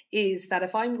VectorVest is that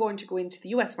if I'm going to go into the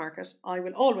US market, I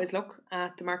will always look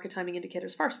at the market timing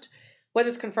indicators first. Whether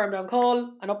it's confirmed on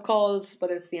call and up calls,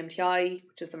 whether it's the MTI,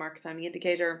 which is the market timing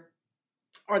indicator,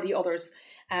 or the others.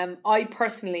 I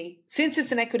personally, since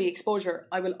it's an equity exposure,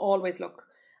 I will always look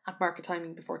at market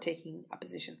timing before taking a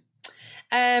position.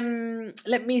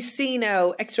 Let me see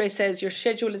now. X-Ray says your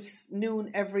schedule is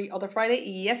noon every other Friday.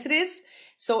 Yes, it is.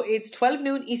 So it's 12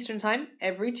 noon Eastern time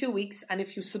every 2 weeks. And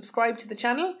if you subscribe to the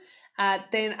channel,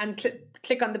 then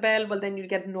click on the bell, well, then you'll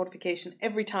get a notification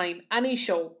every time any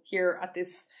show here at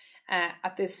this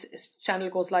channel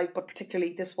goes live, but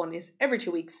particularly this one is every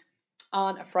 2 weeks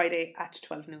on a Friday at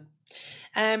 12 noon.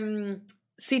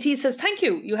 CT says, thank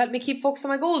you. You helped me keep focused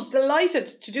on my goals. Delighted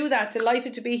to do that.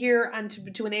 Delighted to be here and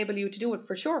to enable you to do it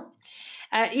for sure.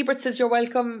 Ebert says, you're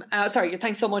welcome.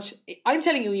 Thanks so much. I'm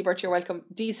telling you, Ebert, you're welcome.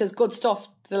 Dee says, good stuff.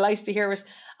 Delighted to hear it.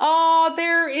 Oh,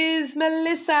 there is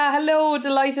Melissa. Hello.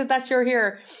 Delighted that you're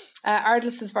here.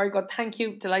 Ardlis is very good. Thank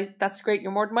you. Delight. That's great.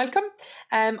 You're more than welcome.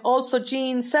 Also,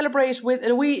 Jean, celebrate with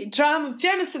a wee dram of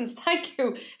Jameson's. Thank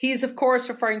you. He is, of course,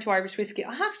 referring to Irish whiskey.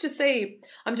 I have to say,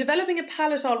 I'm developing a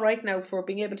palate all right now for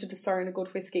being able to discern a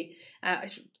good whiskey.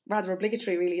 Rather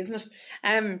obligatory, really, isn't it?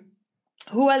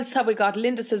 Who else have we got?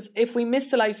 Linda says, if we miss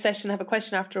the live session, have a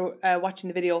question after watching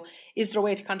the video, is there a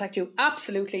way to contact you?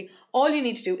 Absolutely. All you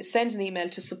need to do is send an email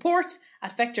to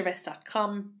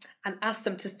support@vectorvest.com and ask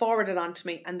them to forward it on to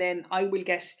me, and then I will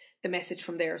get the message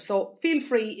from there. So feel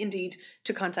free indeed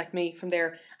to contact me from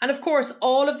there. And of course,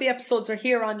 all of the episodes are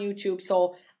here on YouTube.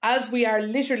 So as we are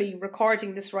literally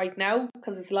recording this right now,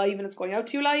 because it's live and it's going out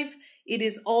to you live, it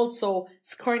is also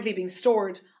currently being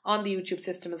stored on the YouTube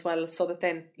system as well, so that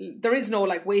then there is no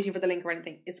like waiting for the link or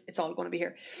anything. It's all going to be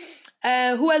here.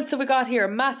 Who else have we got here?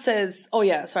 Matt says, oh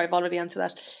yeah, sorry, I've already answered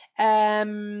that.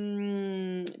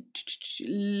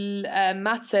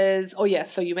 Matt says, oh yeah,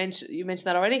 so you mentioned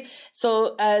that already.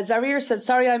 So Zarir said,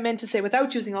 sorry, I meant to say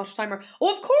without using auto timer.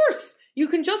 Oh, of course, you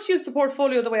can just use the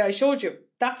portfolio the way I showed you.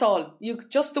 That's all.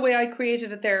 Just the way I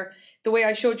created it there, the way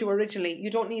I showed you originally.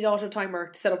 You don't need auto timer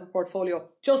to set up a portfolio.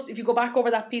 Just if you go back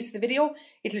over that piece of the video,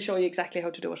 it'll show you exactly how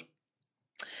to do it.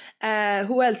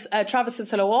 Who else? Travis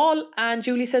says hello all, and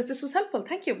Julie says this was helpful.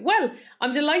 Thank you. Well,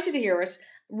 I'm delighted to hear it.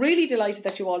 Really delighted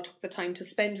that you all took the time to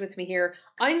spend with me here.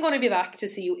 I'm going to be back to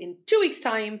see you in 2 weeks'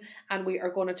 time, and we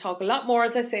are going to talk a lot more.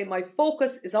 As I say, my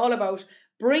focus is all about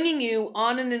bringing you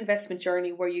on an investment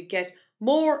journey where you get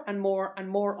more and more and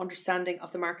more understanding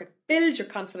of the market, build your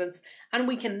confidence, and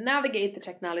we can navigate the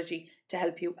technology to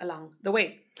help you along the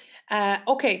way.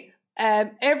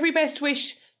 Every best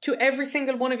wish to every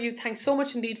single one of you. Thanks so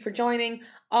much indeed for joining.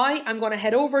 I am going to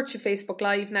head over to Facebook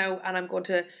Live now, and I'm going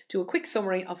to do a quick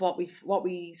summary of what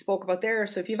we spoke about there.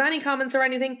 So if you have any comments or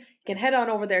anything, you can head on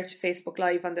over there to Facebook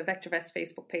Live on the VectorVest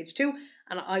Facebook page too,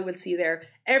 and I will see you there.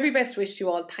 Every best wish to you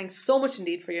all. Thanks so much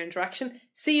indeed for your interaction.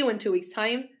 See you in 2 weeks'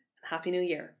 time, and Happy New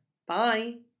Year.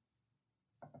 Bye.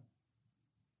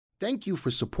 Thank you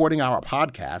for supporting our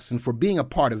podcast and for being a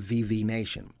part of VV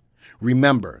Nation.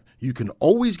 Remember, you can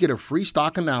always get a free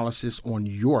stock analysis on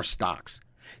your stocks.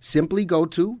 Simply go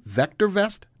to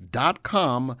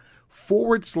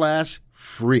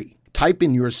vectorvest.com/free. Type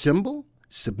in your symbol,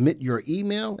 submit your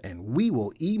email, and we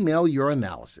will email your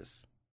analysis.